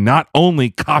Company not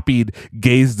only copied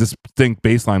Gaye's distinct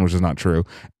bass line, which is not true,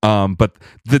 but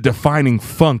the defining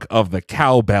funk of the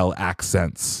cowbell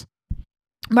accents.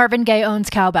 Marvin Gaye owns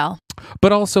cowbell.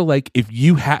 But also, like, if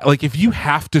you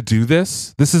have to do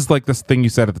this is like this thing you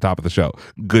said at the top of the show.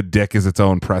 Good Dick is its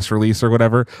own press release or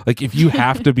whatever. Like, if you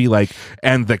have to be like,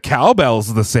 and the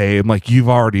cowbell's the same, like, you've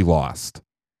already lost.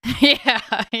 Yeah.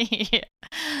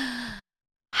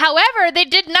 However, they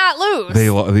did not lose.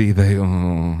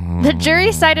 The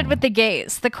jury sided with the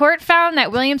Gays. The court found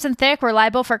that Williams and Thicke were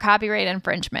liable for copyright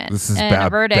infringement. This is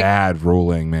bad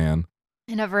ruling, man.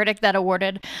 In a verdict that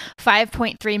awarded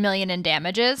 $5.3 million in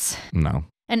damages. No.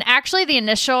 And actually, the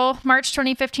initial March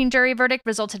 2015 jury verdict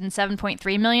resulted in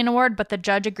 $7.3 million award, but the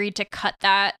judge agreed to cut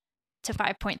that to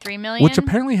 $5.3 million. Which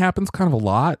apparently happens kind of a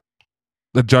lot.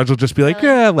 The judge will just be like,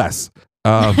 yeah, less.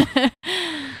 But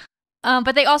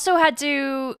they also had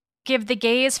to give the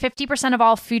Gays 50% of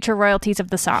all future royalties of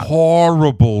the song.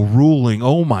 Horrible ruling.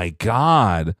 Oh my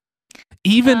God.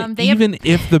 Even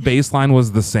if the bass line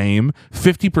was the same,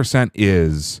 50%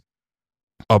 is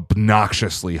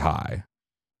obnoxiously high.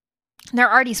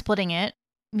 They're already splitting it,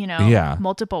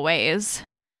 multiple ways.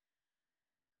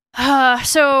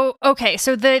 So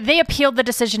they appealed the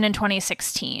decision in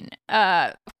 2016.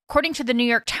 According to the New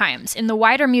York Times, in the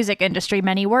wider music industry,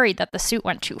 many worried that the suit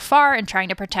went too far in trying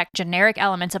to protect generic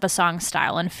elements of a song's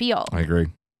style and feel. I agree.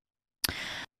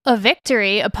 A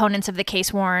victory, opponents of the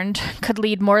case warned, could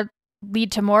lead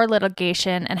to more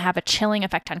litigation and have a chilling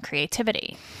effect on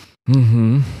creativity.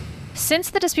 Mm-hmm. Since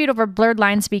the dispute over blurred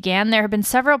lines began, there have been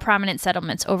several prominent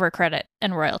settlements over credit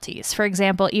and royalties. For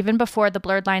example, even before the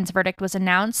blurred lines verdict was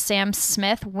announced, Sam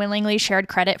Smith willingly shared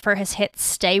credit for his hit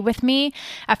Stay With Me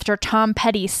after Tom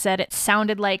Petty said it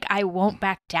sounded like I Won't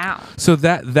Back Down. So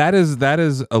that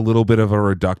is a little bit of a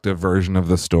reductive version of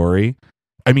the story.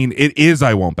 I mean, it is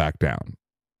I Won't Back Down.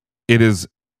 It is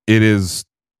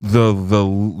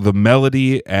the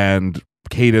melody and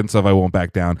cadence of I Won't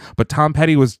Back Down, but Tom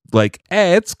Petty was like,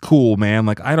 it's cool, man,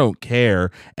 like I don't care.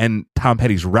 And Tom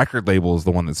Petty's record label is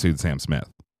the one that sued Sam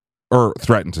Smith, or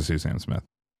threatened to sue Sam Smith.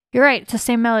 You're right, it's the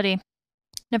same melody.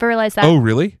 Never realized that. Oh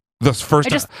really?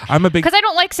 I'm a big, because I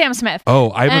don't like Sam Smith.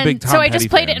 I'm a big Tom so Petty I just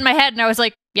played fan. it in my head and I was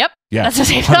like, yep, yeah, that's the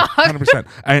same song. 100%.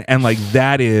 And like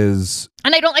that is,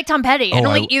 and I don't like Tom Petty. I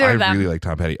don't like either of them. I really like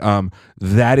Tom Petty.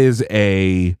 That is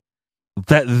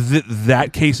that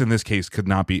case in this case could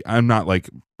not be, I'm not like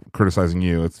criticizing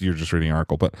you, you're just reading an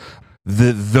article, but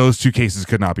those two cases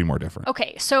could not be more different.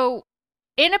 Okay, so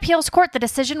in appeals court, the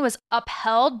decision was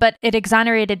upheld, but it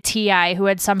exonerated T.I., who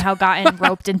had somehow gotten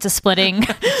roped into splitting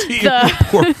the...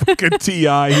 Poor fucking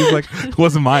T.I. He's like, it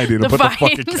wasn't my idea to put the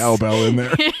fucking cowbell in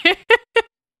there.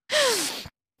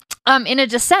 In a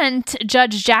dissent,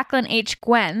 Judge Jacqueline H.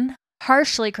 Gwen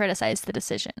harshly criticized the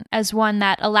decision as one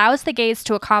that allows the Gays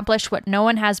to accomplish what no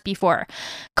one has before,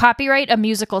 copyright a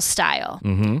musical style.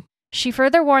 Mm-hmm. She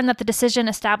further warned that the decision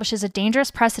establishes a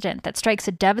dangerous precedent that strikes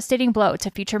a devastating blow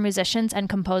to future musicians and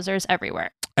composers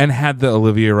everywhere. And had the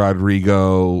Olivia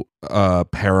Rodrigo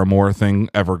Paramore thing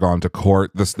ever gone to court,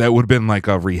 that would have been like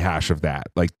a rehash of that.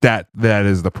 Like that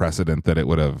is the precedent that it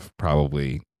would have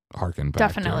probably harkened back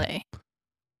Definitely. to.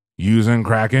 Using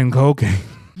crack and cocaine.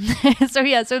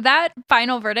 So that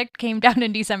final verdict came down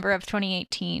in December of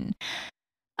 2018.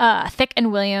 Thicke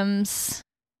and Williams's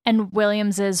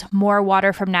More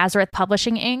Water from Nazareth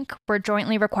Publishing Inc. were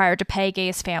jointly required to pay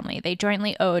Gaye's family. They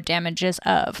jointly owed damages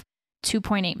of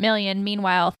 $2.8 million.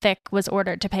 Meanwhile, Thicke was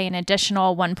ordered to pay an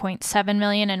additional $1.7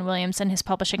 million, and Williams and his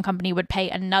publishing company would pay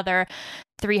another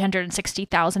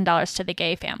 $360,000 to the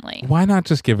Gaye family. Why not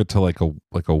just give it to like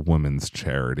a women's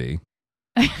charity?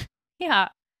 Yeah.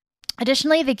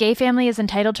 Additionally, the Gaye family is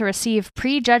entitled to receive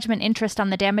pre-judgment interest on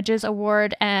the damages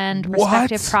award and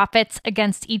respective profits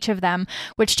against each of them,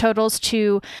 which totals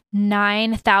to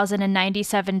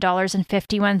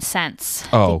 $9,097.51.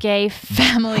 Oh. The Gaye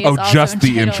family is also just the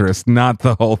entitled... interest, not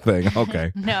the whole thing.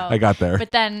 Okay. No. I got there. But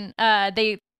then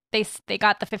they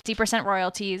got the 50%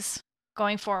 royalties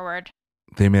going forward.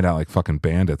 They made out like fucking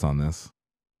bandits on this.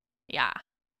 Yeah.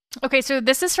 Okay, so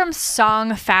this is from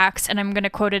Song Facts, and I'm going to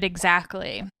quote it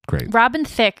exactly. Great. Robin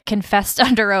Thicke confessed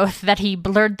under oath that he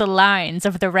blurred the lines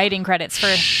of the writing credits for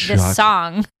Shut this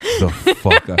song. The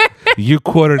fuck up. You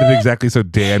quoted it exactly so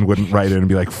Dan wouldn't write it and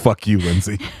be like, fuck you,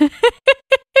 Lindsay.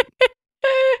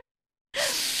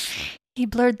 He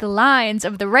blurred the lines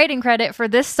of the writing credit for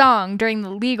this song during the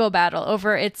legal battle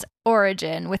over its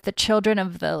origin with the children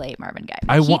of the late Marvin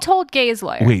Gaye. He told Gaye's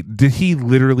lawyer. Wait, did he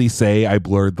literally say I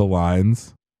blurred the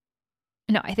lines?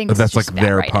 No, I think That's it's like just bad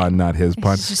their writing. pun, not his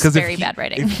pun. It's just very bad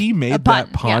writing. If he made A pun,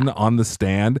 that pun yeah. on the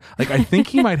stand, like I think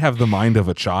he might have the mind of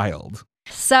a child.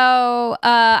 So,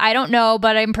 I don't know,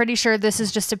 but I'm pretty sure this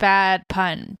is just a bad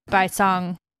pun by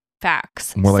Song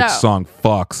Facts. More like So- song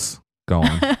fucks. Go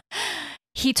on.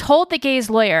 He told the Gaye's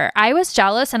lawyer, I was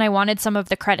jealous and I wanted some of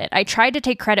the credit. I tried to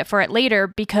take credit for it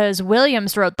later because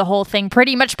Williams wrote the whole thing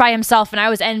pretty much by himself and I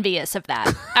was envious of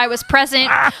that. I was present.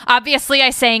 Obviously,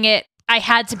 I sang it. I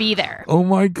had to be there. Oh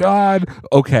my God.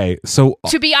 Okay, so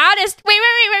To be honest,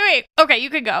 wait. Okay, you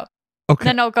can go. okay.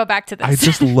 Then I'll go back to this. I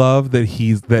just love that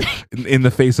he's that in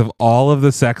the face of all of the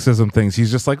sexism things,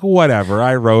 he's just like, whatever.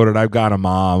 I wrote it. I've got a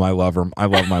mom. I love her. I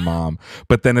love my mom.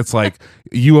 But then it's like,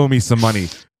 you owe me some money.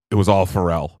 It was all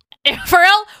Pharrell.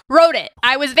 Pharrell wrote it.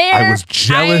 I was there. I was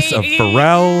jealous of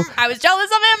Pharrell. I was jealous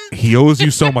of him. He owes you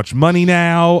so much money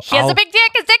now. He has a big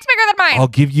dick. His dick's bigger than mine. I'll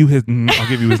give you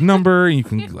his number and you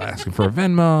can ask him for a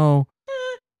Venmo.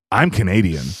 I'm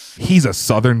Canadian. He's a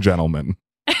Southern gentleman.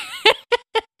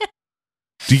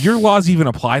 Do your laws even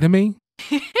apply to me?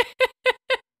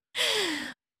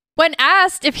 When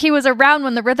asked if he was around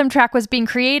when the rhythm track was being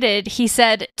created, he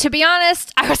said, to be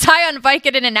honest, I was high on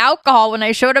Vicodin and alcohol when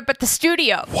I showed up at the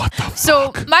studio. What the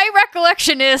So fuck? my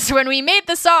recollection is when we made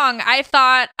the song, I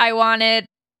thought I wanted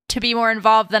to be more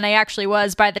involved than I actually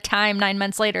was. By the time 9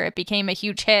 months later, it became a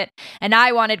huge hit and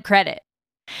I wanted credit.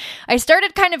 I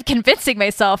started kind of convincing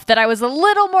myself that I was a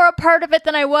little more a part of it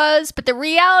than I was, but the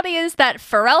reality is that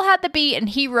Pharrell had the beat and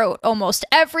he wrote almost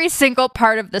every single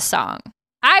part of the song.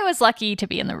 I was lucky to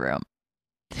be in the room.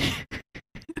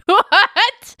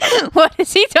 What? What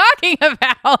is he talking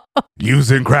about?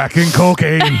 Using crack and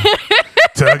cocaine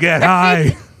to get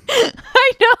high.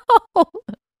 I know.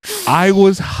 I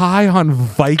was high on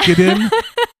Vicodin,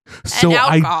 so And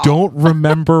I alcohol. don't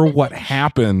remember what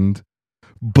happened,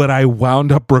 but I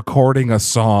wound up recording a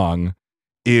song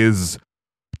is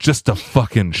just a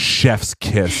fucking chef's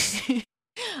kiss.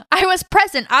 I was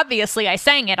present. Obviously, I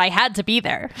sang it. I had to be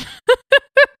there.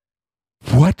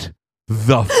 What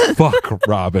the fuck,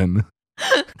 Robin?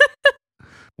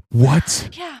 What?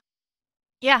 Yeah.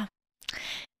 Yeah.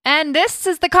 And this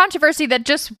is the controversy that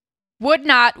just will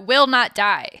not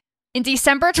die. In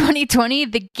December 2020,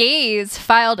 the Gays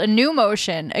filed a new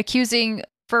motion accusing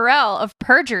Pharrell of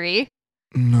perjury,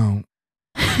 No.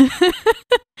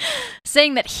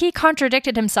 saying that he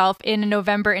contradicted himself in a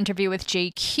November interview with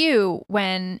JQ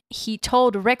when he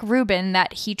told Rick Rubin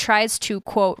that he tries to,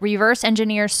 quote, reverse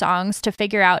engineer songs to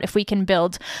figure out if we can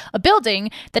build a building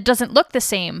that doesn't look the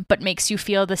same but makes you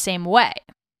feel the same way.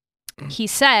 He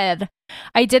said,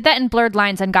 I did that in blurred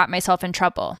lines and got myself in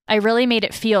trouble. I really made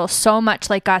it feel so much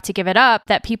like Got to Give It Up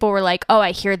that people were like, oh,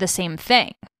 I hear the same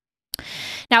thing.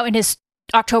 Now, in his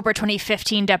October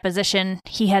 2015 deposition,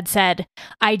 he had said,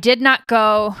 I did not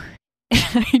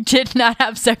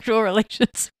have sexual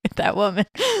relations with that woman,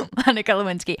 Monica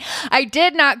Lewinsky. I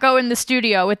did not go in the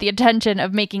studio with the intention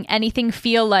of making anything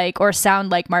feel like or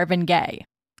sound like Marvin Gaye.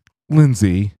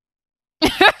 Lindsay.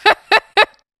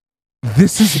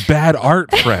 This is bad art,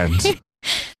 friend.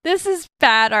 This is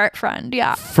bad art, friend.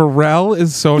 Yeah. Pharrell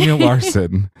is Sonia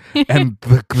Larson, and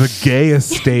the gay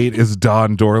estate is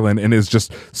Don Dorland, and is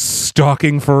just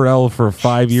stalking Pharrell for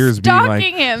 5 years, being like,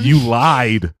 Stalking him. "You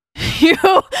lied,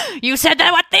 You said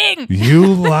that one thing. you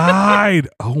lied."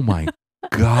 Oh my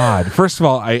god! First of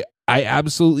all, I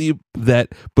absolutely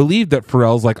believe that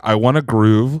Pharrell's like, I want to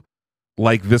groove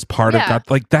like this part of Yeah. God,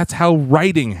 like that's how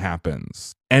writing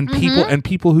happens, and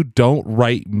people who don't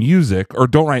write music or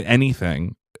don't write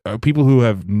anything. People who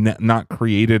have not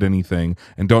created anything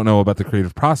and don't know about the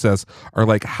creative process are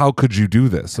like, how could you do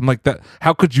this? I'm like, that.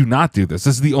 How could you not do this?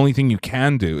 This is the only thing you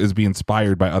can do, is be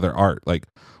inspired by other art. Like,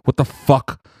 what the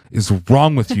fuck is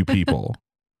wrong with you people?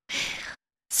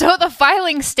 So the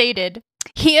filing stated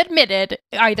he admitted,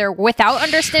 either without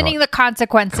understanding the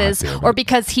consequences God damn it. or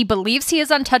because he believes he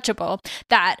is untouchable,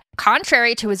 that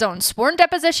contrary to his own sworn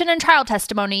deposition and trial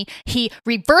testimony, he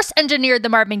reverse engineered the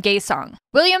Marvin Gaye song.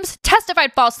 Williams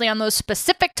testified falsely on those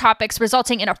specific topics,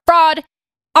 resulting in a fraud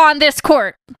on this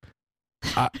court.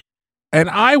 and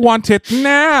I want it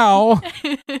now.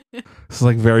 It's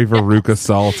like very Veruca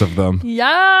Salt of them.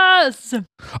 Yes.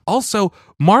 Also,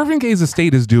 Marvin Gaye's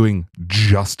estate is doing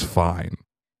just fine.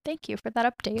 Thank you for that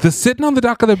update. The Sitting on the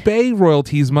Dock of the Bay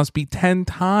royalties must be 10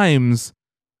 times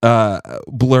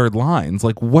Blurred Lines.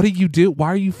 Like, what do you do? Why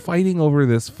are you fighting over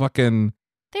this fucking...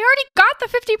 They already got the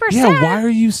 50%. Yeah, why are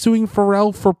you suing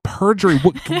Pharrell for perjury?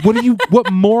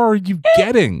 What more are you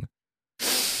getting?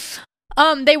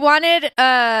 They wanted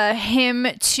him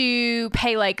to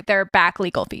pay like their back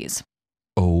legal fees.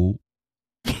 Oh.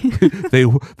 they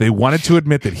wanted to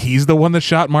admit that he's the one that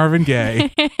shot Marvin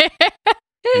Gaye.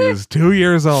 He was 2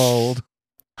 years old.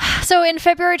 So in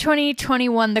February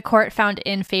 2021, the court found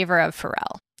in favor of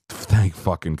Pharrell. Thank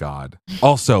fucking God.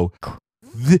 Also,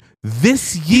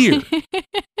 this year.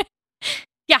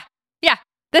 Yeah.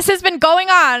 This has been going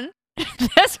on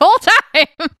this whole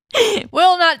time.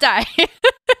 Will not die.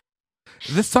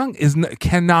 This song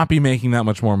cannot be making that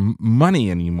much more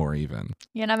money anymore, even.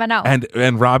 You never know.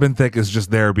 And Robin Thicke is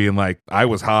just there being like, I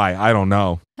was high. I don't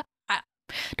know.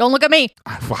 Don't look at me.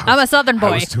 I'm a Southern boy.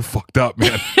 I was too fucked up,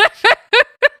 man.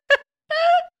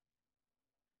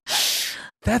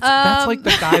 That's like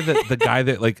the guy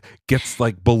that like gets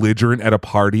like belligerent at a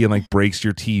party and like breaks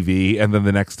your TV, and then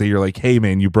the next day you're like, hey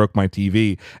man, you broke my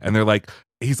TV, and they're like,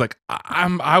 he's like,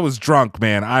 I was drunk,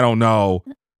 man. I don't know.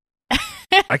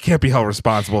 I can't be held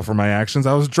responsible for my actions.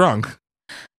 I was drunk.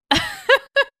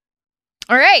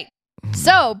 All right.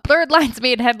 So, Blurred Lines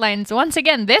made headlines once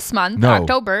again this month,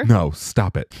 October. No,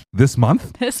 stop it. This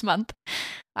month? This month,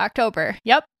 October.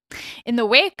 Yep. In the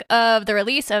wake of the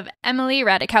release of Emily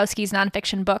Ratajkowski's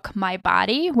nonfiction book, My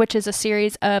Body, which is a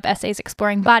series of essays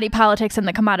exploring body politics and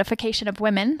the commodification of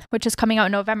women, which is coming out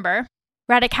in November,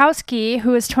 Ratajkowski,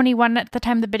 who was 21 at the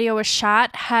time the video was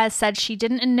shot, has said she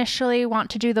didn't initially want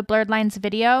to do the Blurred Lines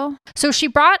video. So she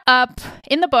brought up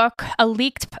in the book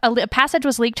a passage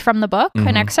was leaked from the book,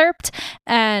 an excerpt,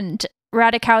 and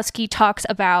Ratajkowski talks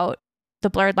about the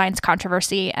Blurred Lines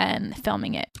controversy and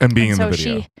filming it. And being in the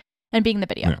video. And being the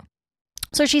video. Yeah.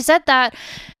 So she said that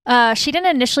she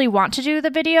didn't initially want to do the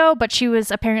video, but she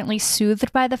was apparently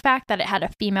soothed by the fact that it had a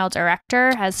female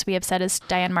director, as we have said is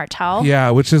Diane Martel. Yeah,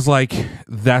 which is like,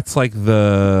 that's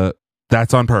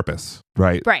on purpose,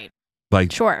 right? Right.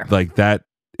 Like, sure. Like that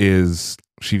is,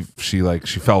 she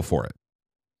fell for it.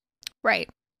 Right.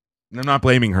 And I'm not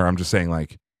blaming her. I'm just saying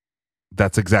like,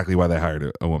 that's exactly why they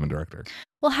hired a woman director.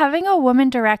 Well, having a woman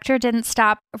director didn't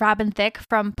stop Robin Thicke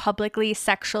from publicly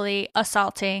sexually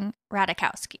assaulting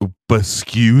Ratajkowski. But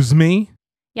excuse me?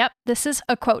 Yep, this is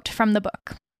a quote from the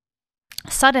book.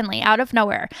 Suddenly, out of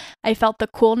nowhere, I felt the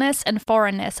coolness and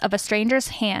foreignness of a stranger's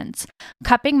hands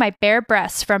cupping my bare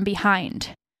breasts from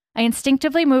behind. I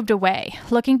instinctively moved away,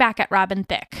 looking back at Robin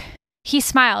Thicke. He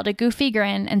smiled a goofy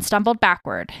grin and stumbled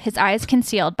backward, his eyes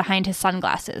concealed behind his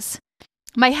sunglasses.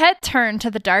 My head turned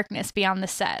to the darkness beyond the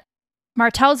set.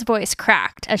 Martel's voice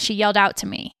cracked as she yelled out to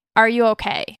me, "Are you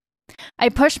okay?" I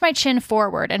pushed my chin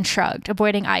forward and shrugged,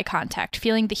 avoiding eye contact,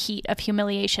 feeling the heat of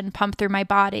humiliation pump through my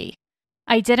body.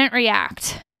 I didn't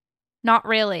react. Not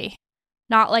really.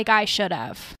 Not like I should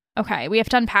have. Okay, we have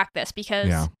to unpack this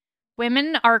because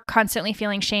women are constantly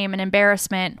feeling shame and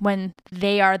embarrassment when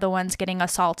they are the ones getting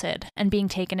assaulted and being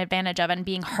taken advantage of and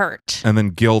being hurt. And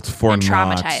then guilt for and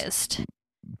not traumatized.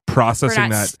 Processing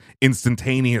that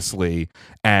instantaneously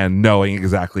and knowing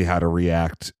exactly how to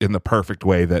react in the perfect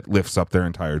way that lifts up their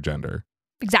entire gender.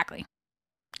 Exactly.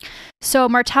 So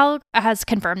Martel has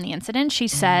confirmed the incident. She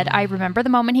said, I remember the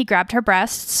moment he grabbed her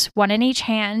breasts, one in each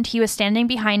hand. He was standing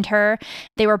behind her.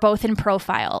 They were both in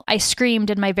profile. I screamed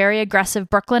in my very aggressive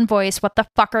Brooklyn voice, "What the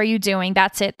fuck are you doing?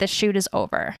 That's it. The shoot is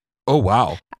over." Oh,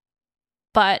 wow.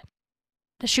 But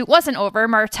the shoot wasn't over.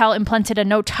 Martel implemented a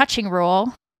no touching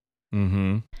rule.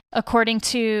 Mm-hmm. According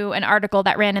to an article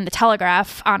that ran in the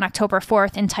Telegraph on October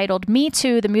 4th entitled Me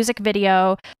Too, the music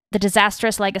video, The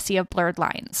Disastrous Legacy of Blurred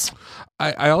Lines.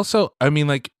 I also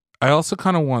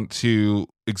kind of want to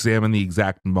examine the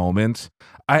exact moment.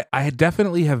 I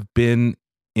definitely have been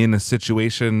in a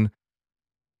situation,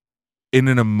 in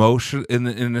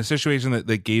a situation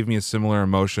that gave me a similar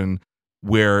emotion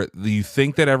where you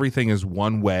think that everything is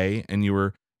one way and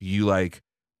you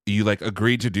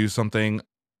agreed to do something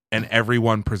and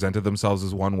everyone presented themselves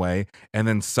as one way, and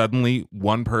then suddenly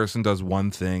one person does one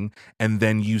thing, and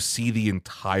then you see the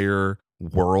entire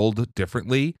world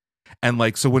differently. And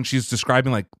like, so when she's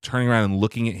describing like turning around and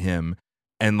looking at him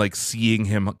and like seeing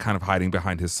him kind of hiding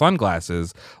behind his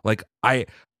sunglasses, like I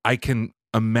can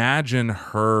imagine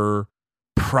her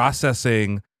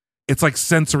processing. It's like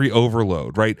sensory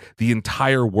overload, right? The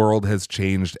entire world has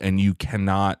changed and you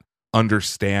cannot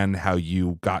understand how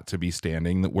you got to be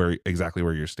standing exactly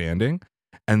where you're standing.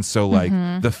 And so like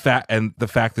Mhm. the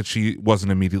fact that she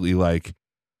wasn't immediately like,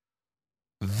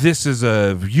 this is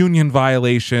a union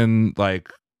violation, like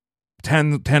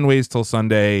 10 ways till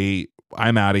Sunday,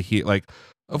 I'm out of here. Like,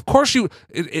 of course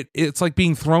it's like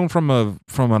being thrown from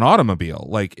an automobile.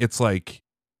 Like, it's like,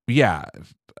 yeah,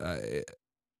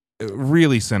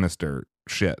 really sinister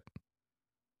shit.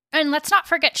 And let's not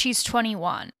forget she's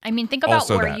 21. I mean, think about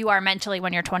Also where that. you are mentally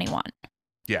when you're 21.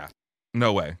 Yeah,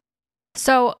 no way.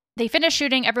 So they finish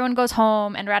shooting, everyone goes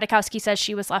home, and Radikowski says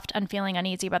she was left feeling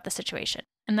uneasy about the situation.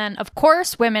 And then, of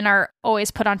course, women are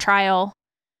always put on trial.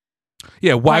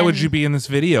 Yeah, why When would you be in this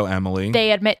video, Emily?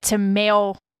 They admit to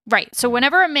male. Right. So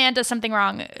whenever a man does something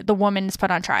wrong, the woman is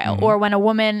put on trial. Mhm. Or when a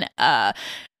woman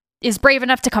is brave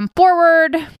enough to come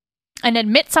forward and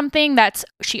admit something that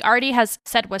she already has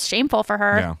said was shameful for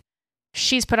her, Yeah.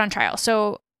 she's put on trial.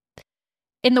 So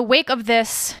in the wake of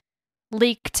this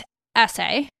leaked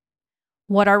essay,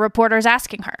 what are reporters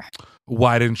asking her?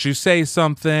 Why didn't you say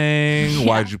something? Yeah.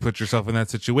 Why did you put yourself in that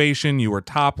situation? You were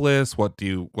topless. What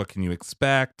can you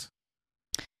expect?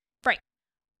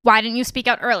 Why didn't you speak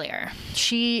out earlier?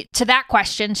 To that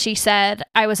question, she said,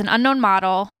 I was an unknown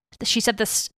model. She said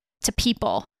this to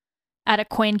People at a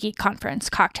CoinGeek conference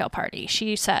cocktail party.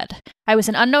 She said, I was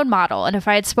an unknown model, and if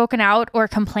I had spoken out or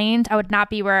complained, I would not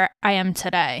be where I am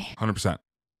today. 100%.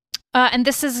 And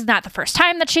this is not the first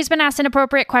time that she's been asked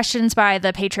inappropriate questions by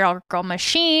the patriarchal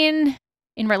machine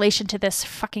in relation to this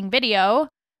fucking video.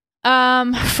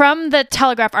 From the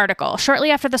Telegraph article, shortly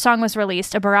after the song was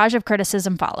released, a barrage of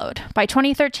criticism followed. By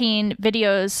 2013,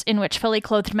 videos in which fully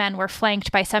clothed men were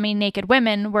flanked by semi-naked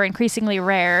women were increasingly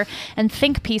rare, and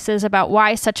think pieces about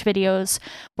why such videos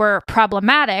were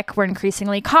problematic were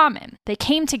increasingly common. They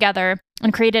came together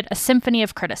and created a symphony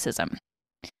of criticism.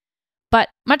 But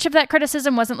much of that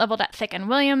criticism wasn't leveled at Thicke and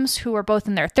Williams, who were both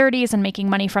in their 30s and making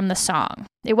money from the song.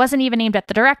 It wasn't even aimed at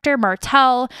the director,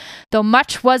 Martel, though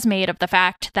much was made of the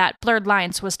fact that Blurred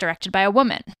Lines was directed by a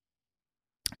woman.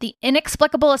 The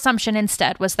inexplicable assumption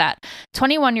instead was that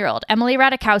 21-year-old Emily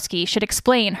Ratajkowski should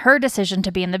explain her decision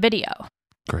to be in the video.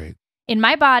 Great. In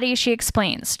My Body, she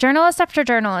explains, journalist after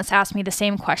journalist asked me the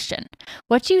same question.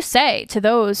 What do you say to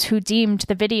those who deemed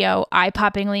the video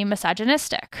eye-poppingly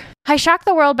misogynistic? I shocked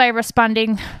the world by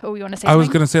responding... Oh, you want to say something? I was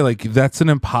going to say, like, that's an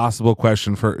impossible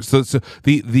question for... So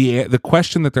the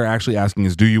question that they're actually asking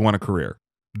is, do you want a career?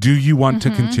 Do you want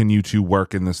to continue to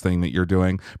work in this thing that you're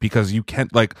doing? Because you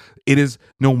can't, like, it is,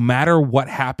 no matter what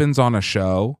happens on a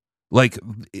show, like,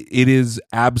 it is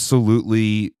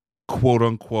absolutely... quote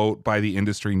unquote by the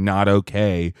industry not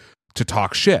okay to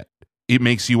talk shit. It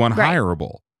makes you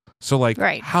unhireable. So like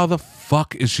how the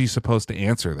fuck is she supposed to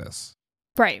answer this?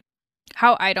 Right.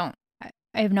 I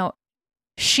have no.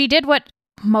 She did what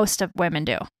most of women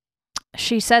do.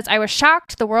 She says, I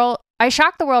shocked the world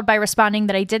by responding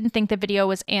that I didn't think the video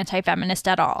was anti-feminist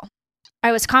at all.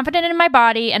 I was confident in my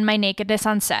body and my nakedness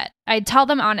on set. I'd tell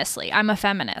them honestly, I'm a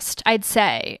feminist. I'd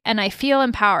say, and I feel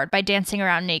empowered by dancing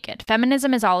around naked.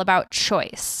 Feminism is all about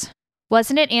choice.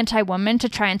 Wasn't it anti-woman to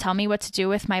try and tell me what to do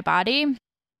with my body?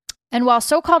 And while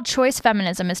so-called choice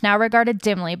feminism is now regarded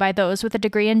dimly by those with a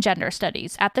degree in gender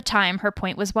studies, at the time her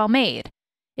point was well made.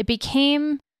 It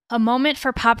became a moment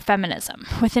for pop feminism.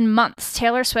 Within months,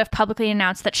 Taylor Swift publicly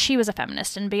announced that she was a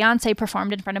feminist, and Beyoncé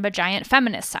performed in front of a giant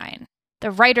feminist sign. The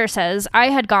writer says,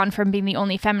 I had gone from being the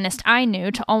only feminist I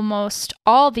knew to almost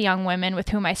all the young women with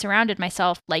whom I surrounded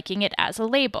myself liking it as a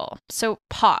label. So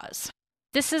pause.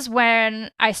 This is when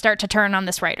I start to turn on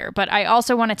this writer, but I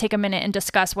also want to take a minute and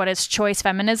discuss what is choice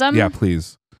feminism. Yeah,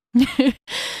 please.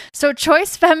 So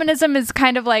choice feminism is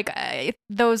kind of like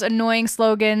those annoying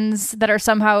slogans that are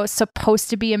somehow supposed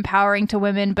to be empowering to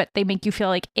women, but they make you feel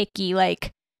like icky,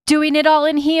 like doing it all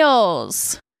in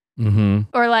heels. Mm-hmm.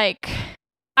 Or like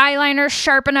eyeliner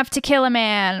sharp enough to kill a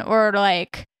man, or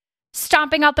like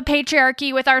stomping out the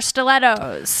patriarchy with our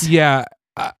stilettos. Yeah,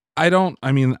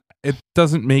 I mean, it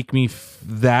doesn't make me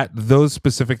those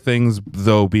specific things,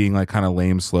 though, being like kind of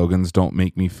lame slogans, don't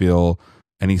make me feel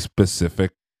any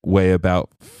specific way about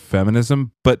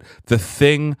feminism. But the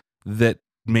thing that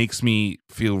makes me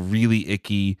feel really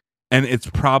icky, and it's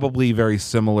probably very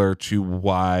similar to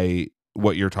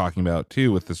what you're talking about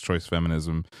too with this choice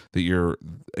feminism, that your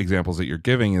examples that you're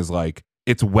giving, is like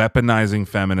it's weaponizing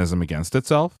feminism against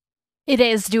itself. It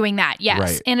is doing that, yes.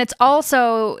 Right. And it's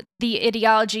also the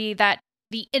ideology that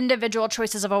the individual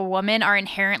choices of a woman are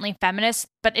inherently feminist,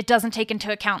 but it doesn't take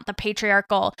into account the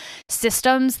patriarchal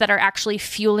systems that are actually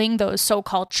fueling those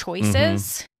so-called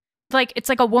choices. Like, it's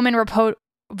like a woman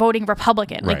voting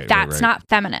Republican. Right, Like, that's right. not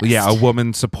feminist. Yeah, a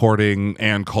woman supporting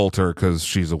Ann Coulter because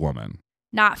she's a woman.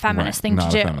 Not feminist Right, thing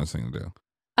not to a do. feminist thing to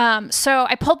do. So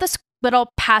I pulled this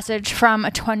little passage from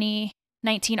a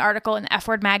 2019 article in the F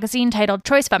Word magazine titled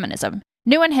Choice Feminism.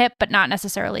 New and hip, but not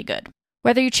necessarily good.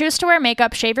 Whether you choose to wear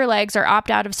makeup, shave your legs, or opt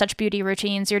out of such beauty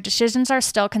routines, your decisions are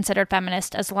still considered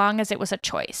feminist as long as it was a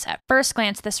choice. At first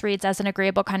glance, this reads as an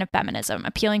agreeable kind of feminism,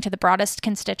 appealing to the broadest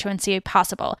constituency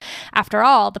possible. After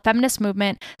all, the feminist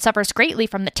movement suffers greatly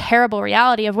from the terrible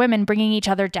reality of women bringing each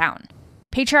other down.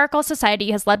 Patriarchal society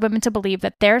has led women to believe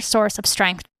that their source of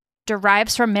strength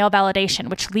derives from male validation,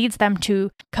 which leads them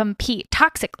to compete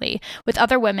toxically with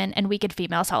other women and weaken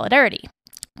female solidarity.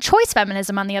 Choice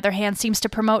feminism, on the other hand, seems to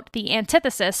promote the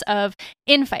antithesis of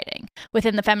infighting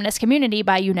within the feminist community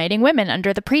by uniting women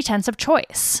under the pretense of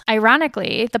choice.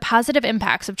 Ironically, the positive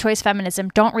impacts of choice feminism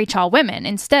don't reach all women.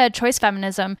 Instead, choice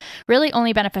feminism really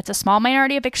only benefits a small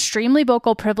minority of extremely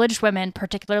vocal privileged women,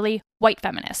 particularly white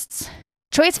feminists.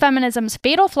 Choice feminism's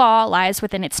fatal flaw lies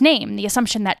within its name, the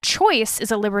assumption that choice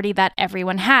is a liberty that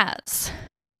everyone has.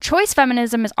 Choice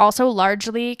feminism is also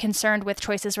largely concerned with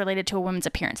choices related to a woman's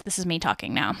appearance. This is me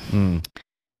talking now.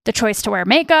 The choice to wear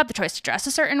makeup, the choice to dress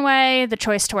a certain way, the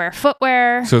choice to wear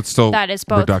footwear. So it's still that is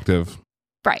both reductive.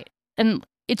 right. And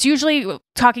it's usually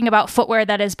talking about footwear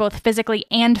that is both physically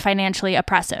and financially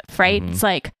oppressive, right? It's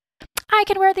like, I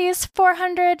can wear these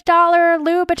 $400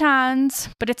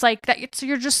 Louboutins, but it's like that.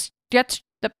 That's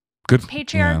the Good.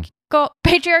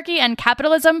 patriarchy and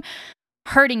capitalism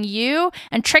hurting you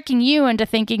and tricking you into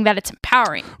thinking that it's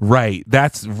empowering. Right.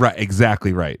 That's right.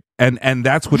 Exactly right. And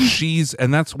that's what she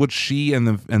and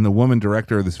the woman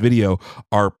director of this video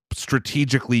are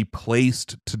strategically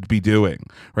placed to be doing.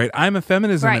 Right. I'm a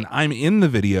feminism Right. and I'm in the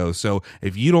video. So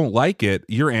if you don't like it,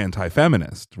 you're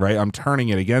anti-feminist. Right. I'm turning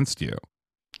it against you.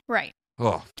 Right.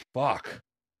 Oh, fuck.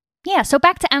 Yeah, so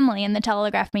back to Emily in the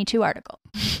Telegraph Me Too article.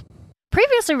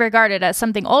 Previously regarded as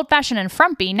something old-fashioned and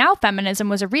frumpy, now feminism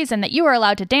was a reason that you were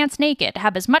allowed to dance naked,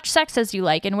 have as much sex as you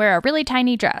like, and wear a really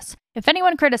tiny dress. If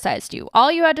anyone criticized you,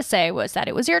 all you had to say was that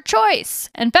it was your choice,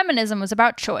 and feminism was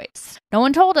about choice. No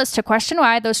one told us to question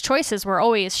why those choices were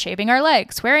always shaving our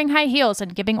legs, wearing high heels,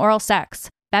 and giving oral sex.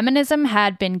 Feminism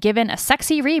had been given a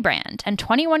sexy rebrand, and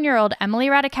 21-year-old Emily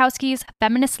Ratajkowski's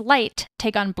feminist light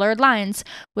take on blurred lines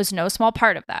was no small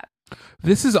part of that.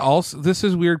 This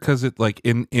is weird because it like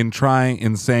in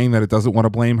saying that it doesn't want to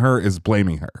blame her is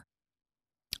blaming her.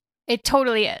 It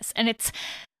totally is. And it's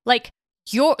like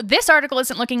this article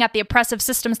isn't looking at the oppressive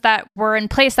systems that were in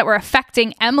place that were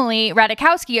affecting Emily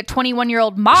Ratajkowski, a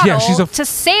 21-year-old model, to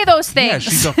say those things. Yeah,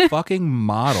 she's a fucking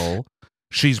model.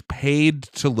 She's paid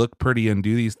to look pretty and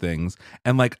do these things,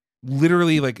 and like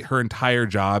literally, like her entire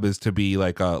job is to be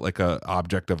like a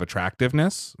object of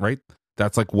attractiveness, right?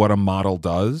 That's like what a model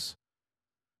does,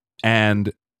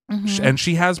 and and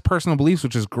she has personal beliefs,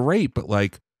 which is great. But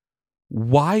like,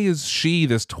 why is she,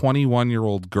 this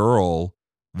 21-year-old girl,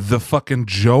 the fucking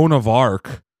Joan of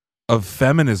Arc of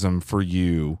feminism for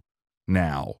you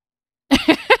now?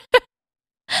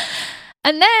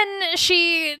 And then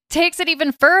she takes it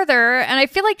even further, and I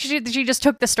feel like she just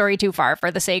took the story too far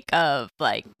for the sake of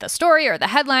like the story or the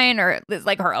headline or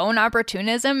like her own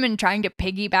opportunism and trying to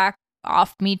piggyback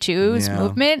off Me Too's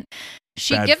movement.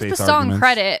 She Bad gives faith the song arguments.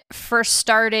 credit for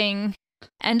starting,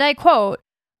 and I quote,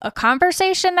 a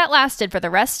conversation that lasted for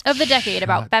the rest of the decade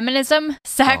about feminism,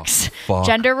 sex, fuck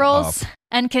gender roles, up.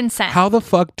 and consent. How the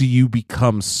fuck do you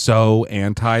become so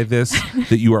anti this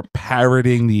that you are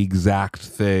parroting the exact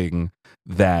thing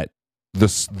that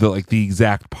the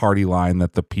exact party line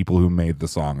that the people who made the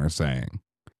song are saying?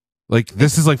 Like,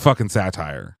 this is like fucking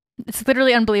satire. It's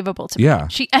literally unbelievable to me. Yeah.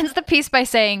 She ends the piece by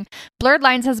saying, blurred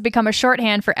lines has become a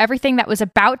shorthand for everything that was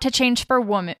about to change for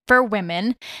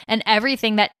women and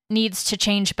everything that needs to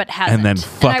change but hasn't. And then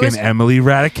fucking Emily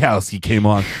Ratajkowski came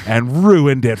on and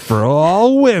ruined it for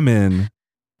all women.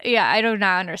 Yeah, I do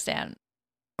not understand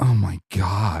Oh my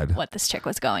God. what this chick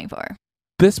was going for.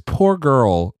 This poor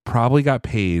girl probably got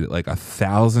paid like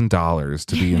 $1,000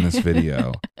 to be in this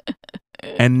video.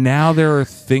 And now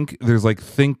there's like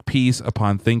think piece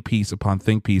upon think piece upon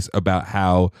think piece about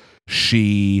how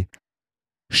she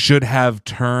should have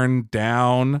turned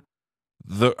down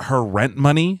her rent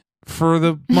money for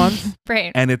the month.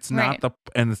 Right. And it's not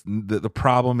the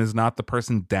problem is not the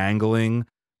person dangling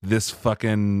this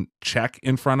fucking check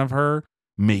in front of her,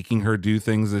 making her do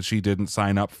things that she didn't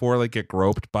sign up for, like get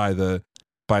groped by the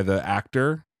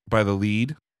actor, by the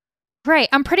lead. Right.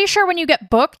 I'm pretty sure when you get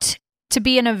booked to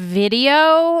be in a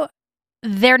video,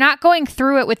 they're not going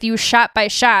through it with you shot by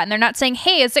shot, and they're not saying,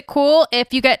 "Hey, is it cool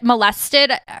if you get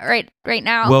molested right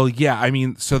now?" Well, yeah, I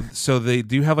mean, so they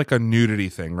do have like a nudity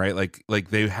thing, right? Like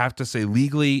they have to say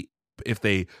legally, if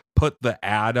they put the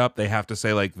ad up, they have to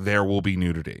say like there will be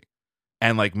nudity,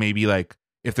 and like maybe like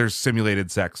if there's simulated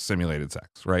sex,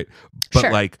 right? But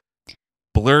Sure. like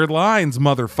blurred lines,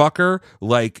 motherfucker,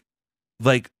 like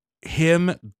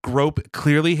him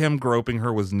groping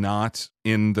her was not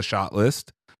in the shot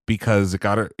list because it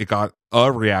got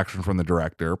a reaction from the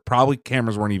director. Probably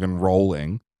cameras weren't even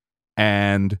rolling,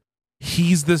 and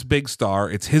he's this big star.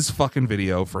 It's his fucking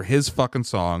video for his fucking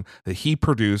song that he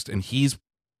produced, and his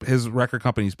record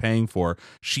company's paying for.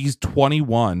 She's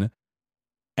 21,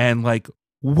 and like,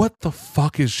 what the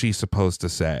fuck is she supposed to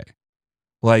say?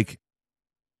 Like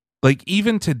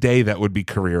even today, that would be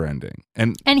career ending.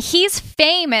 And he's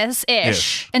famous-ish.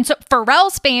 Ish. And so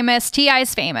Pharrell's famous,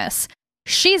 T.I.'s famous.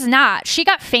 She's not. She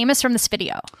got famous from this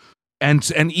video. and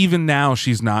even now,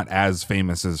 she's not as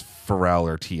famous as Pharrell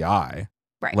or T.I.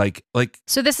 Right. Like,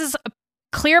 So this is a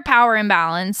clear power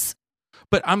imbalance,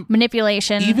 but I'm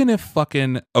manipulation. even if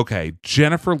fucking okay,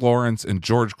 Jennifer Lawrence and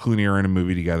George Clooney are in a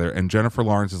movie together, and Jennifer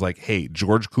Lawrence is like, "Hey,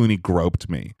 George Clooney groped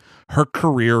me." Her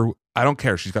career, I don't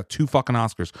care. She's got 2 fucking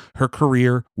Oscars. Her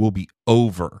career will be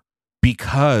over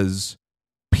because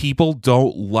people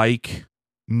don't like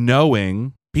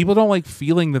knowing. People don't like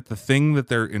feeling that the thing that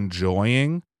they're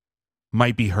enjoying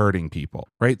might be hurting people,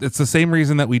 right? It's the same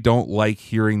reason that we don't like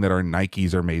hearing that our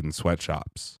Nikes are made in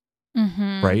sweatshops,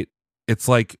 Mhm. right? It's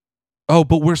like, oh,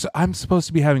 but I'm supposed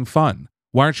to be having fun.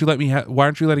 Why aren't you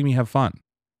letting me have fun?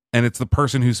 And it's the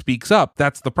person who speaks up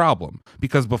that's the problem,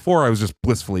 because before I was just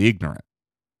blissfully ignorant.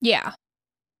 Yeah.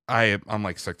 I'm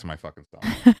like sick to my fucking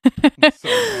stomach. It's so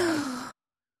bad.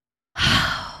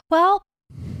 Well,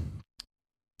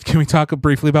 Can we talk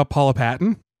briefly about Paula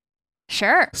Patton?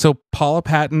 sure. So Paula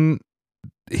Patton,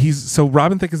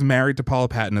 Robin Thicke is married to Paula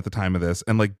Patton at the time of this,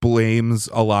 and like blames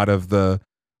a lot of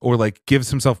or like gives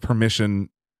himself permission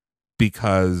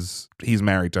because he's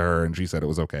married to her and she said it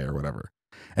was okay or whatever.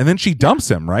 And then she dumps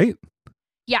him, right?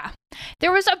 Yeah.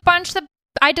 There was a bunch that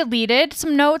I deleted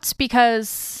some notes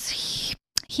because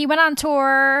he went on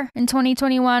tour in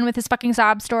 2021 with his fucking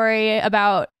sob story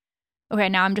about, okay,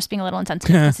 now I'm just being a little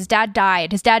insensitive because his dad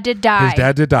died. His dad did die. His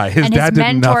dad did die. His And dad his did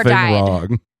mentor nothing died.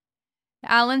 wrong.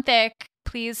 Alan Thicke,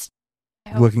 please.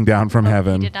 I hope- Looking down from hope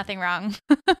heaven. He did nothing wrong.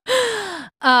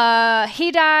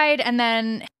 He died, and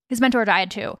then his mentor died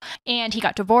too. And he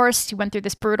got divorced. He went through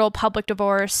this brutal public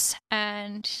divorce.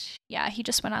 And yeah, he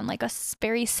just went on like a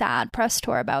very sad press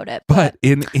tour about it. But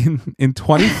in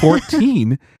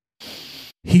 2014,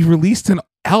 he released an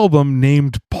album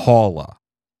named Paula.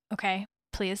 Okay,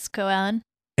 please go on.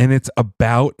 And it's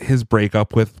about his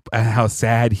breakup with how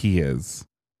sad he is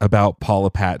about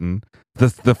Paula Patton.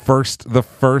 The first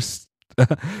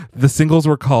the singles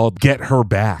were called Get Her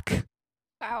Back.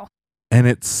 Wow. And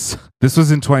this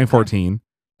was in 2014.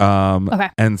 Okay.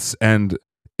 And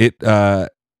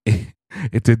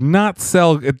it did not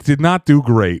sell, it did not do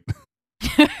great.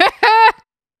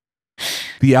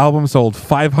 The album sold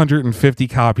 550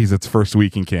 copies its first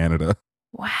week in Canada.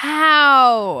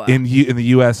 Wow. In the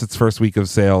US, its first week of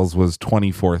sales was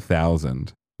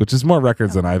 24,000, which is more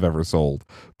records than I've ever sold,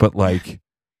 but like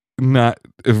not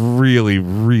really,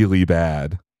 really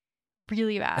bad.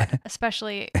 Really bad,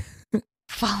 especially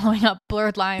following up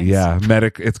Blurred Lines. Yeah,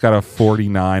 it's got a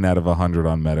 49 out of 100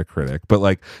 on Metacritic. But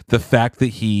like the fact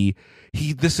that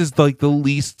this is like the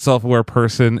least self-aware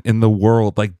person in the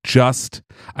world. Like,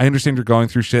 I understand you're going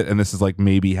through shit and this is like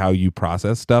maybe how you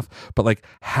process stuff, but like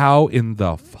how in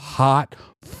the hot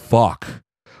fuck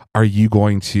are you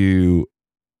going to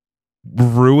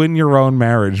ruin your own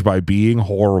marriage by being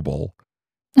horrible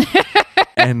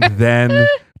and then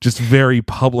just very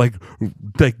public,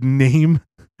 like name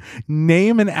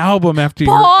an album after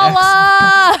Paula!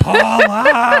 your ex.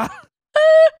 Paula!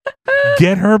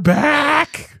 Get her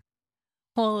back!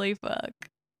 Holy fuck.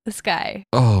 This guy.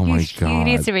 Oh my He god.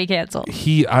 needs to be canceled.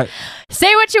 Say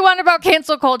Say what you want about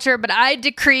cancel culture, but I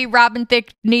decree Robin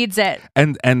Thicke needs it.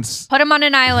 and Put him on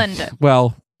an island.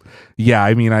 well, yeah,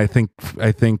 I mean I think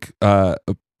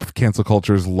cancel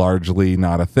culture is largely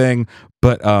not a thing,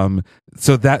 but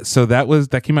so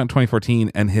that came out in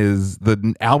 2014, and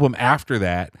the album after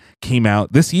that came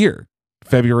out this year,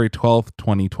 February 12th,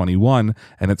 2021,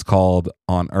 and it's called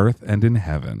On Earth and in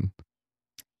Heaven.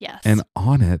 Yes. And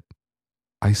on it,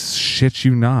 I shit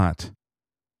you not,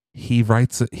 he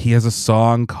has a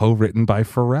song co-written by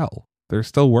Pharrell. They're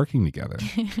still working together.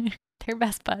 They're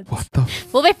best buds. What the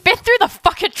Well, they've been through the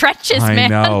fucking trenches, I man.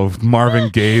 know, Marvin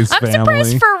Gaye's I'm family.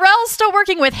 surprised Pharrell's still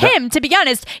working with him, to be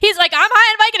honest. He's like, I'm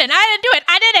high on Vicodin. I didn't do it.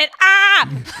 I did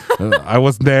it. Ah. I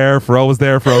wasn't there. Pharrell was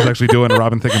there. Pharrell was actually doing a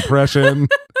Robin Thicke impression.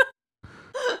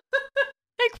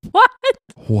 Like, what?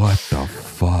 What the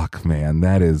fuck, man?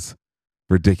 That is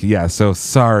ridiculous. Yeah, so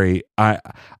sorry. I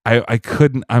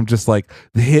couldn't. I'm just like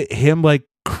him like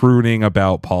crooning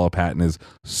about Paula Patton is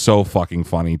so fucking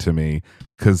funny to me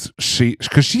because she's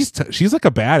like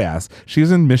a badass. She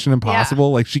was in Mission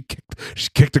Impossible. Like she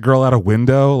kicked a girl out a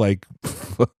window. Like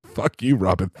fuck you,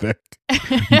 Robin Thicke.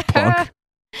 You punk.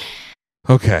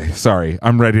 Okay, sorry.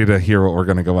 I'm ready to hear what we're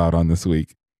gonna go out on this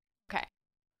week. Okay.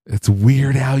 It's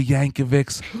Weird Al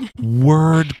Yankovic's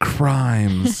Word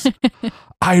Crimes.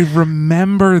 I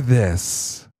remember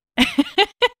this.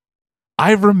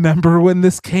 I remember when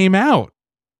this came out.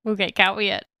 Okay, count me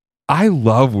it. I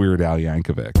love Weird Al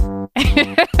Yankovic.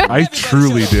 I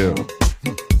truly do.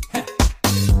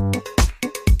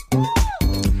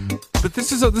 But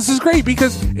this is great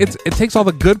because it takes all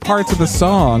the good parts of the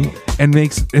song and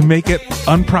make it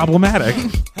unproblematic.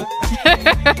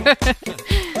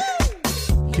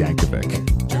 Yankovic.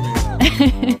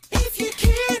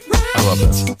 I love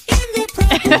this.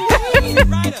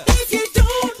 If you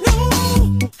don't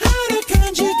know how to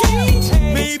conjugate,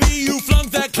 maybe you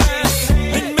flunked that class,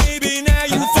 and maybe now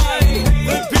you find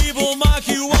that people mock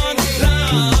you on the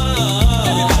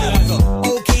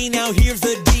Okay, now here's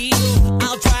the deal.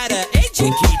 I'll try to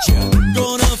educate you.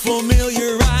 Gonna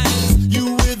familiarize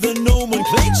you with the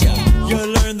nomenclature. You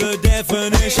learn the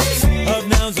definitions of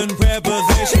nouns and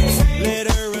prepositions.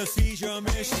 Literacy's your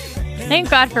mission. Thank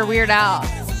God for Weird Al.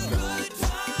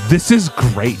 This is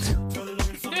great.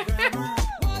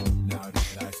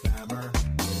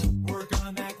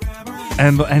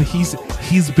 And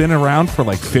he's been around for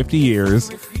like 50 years,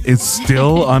 is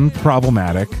still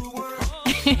unproblematic.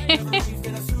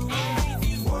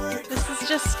 This is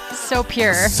just so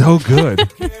pure. So good.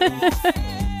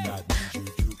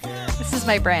 This is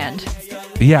my brand.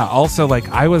 Yeah, also like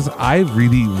I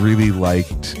really, really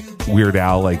liked Weird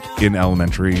Al like in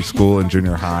elementary school and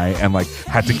junior high and like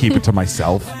had to keep it to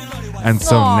myself. And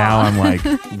so Aww. now I'm like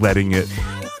letting it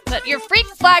Let your freak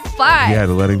flag fly. yeah,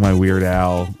 letting my Weird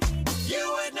Al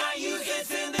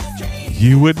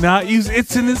You would not use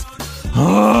it's in this.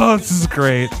 Oh, this is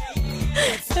great.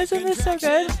 Isn't this so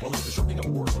good?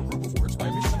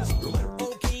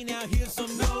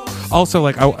 Also,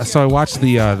 like, I watched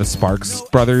the Sparks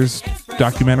Brothers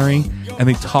documentary, and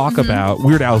they talk about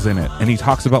Weird Al's in it, and he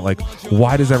talks about like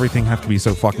why does everything have to be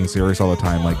so fucking serious all the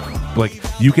time? Like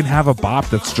you can have a bop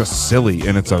that's just silly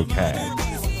and it's okay.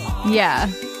 Yeah.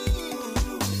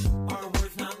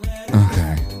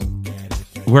 Okay.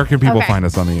 Where can people Okay. find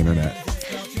us on the internet?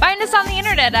 Find us on the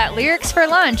internet at Lyrics for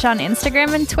Lunch on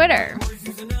Instagram and Twitter.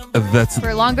 That's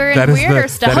For longer and that is weirder the,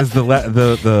 stuff. That is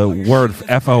the word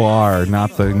FOR,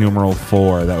 not the numeral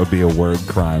 4. That would be a word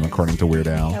crime according to Weird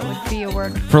Al. That would be a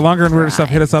word. For longer and weirder crime. stuff,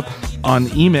 hit us up on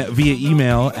via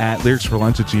email at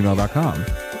lyricsforlunch@gmail.com.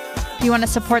 If you want to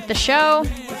support the show,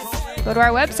 go to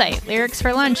our website,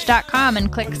 lyricsforlunch.com, and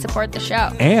click support the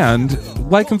show. And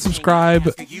like and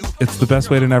subscribe. It's the best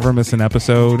way to never miss an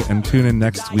episode. And tune in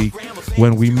next week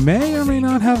when we may or may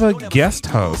not have a guest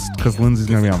host because Lindsay's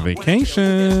going to be on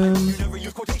vacation.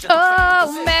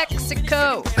 Oh,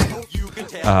 Mexico.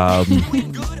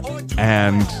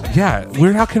 And yeah,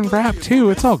 Weird Al can rap too.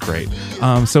 It's all great.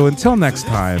 So until next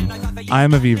time,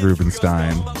 I'm Aviv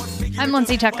Rubenstein I'm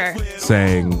Lindsay Tucker.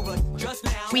 saying,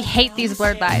 We hate these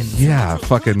blurred lines. yeah,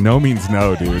 fucking no means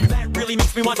no, dude. Really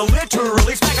makes me want to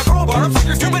literally smack a crowbar upside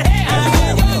your stupid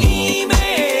head. Email.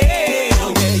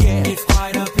 It's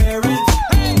quite apparent.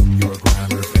 Your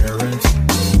grammar's errant.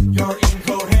 Your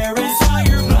incoherence.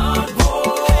 Your blonde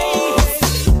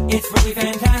voice. It's really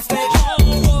fantastic.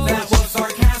 That was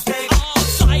sarcastic.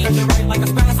 Cut it right like a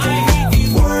spastic. I hate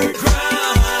these word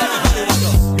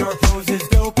crowds. Your pose is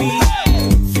dopey.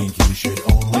 Think you should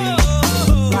only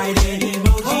write an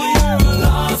emoji. You're a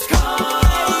lost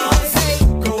cause.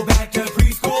 Go back to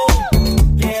preschool.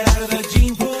 Get out of the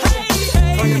gene pool.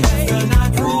 For your best to not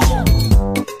drool.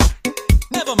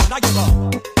 Never mind, I give up.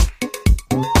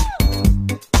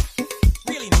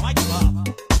 Really, no, I give up.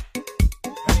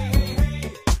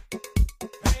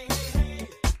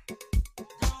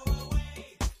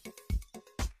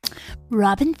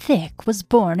 Robin Thicke was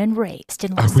born and raised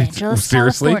in Los we- Angeles,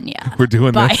 seriously? California. We're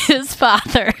doing by this? his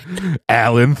father,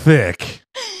 Alan Thicke.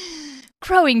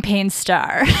 Growing Pains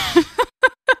star.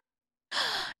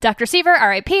 Dr. Seaver,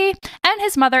 R.I.P., and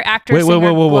his mother, actress Wait,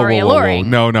 singer Gloria whoa. Loring.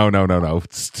 No.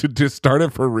 Just start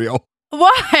it for real.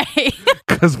 Why?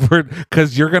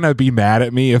 Because you're gonna be mad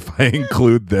at me if I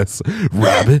include this.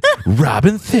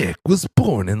 Robin Thicke was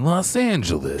born in Los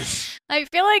Angeles. I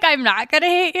feel like I'm not gonna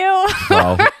hate you.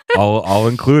 Well, I'll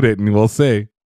include it and we'll see.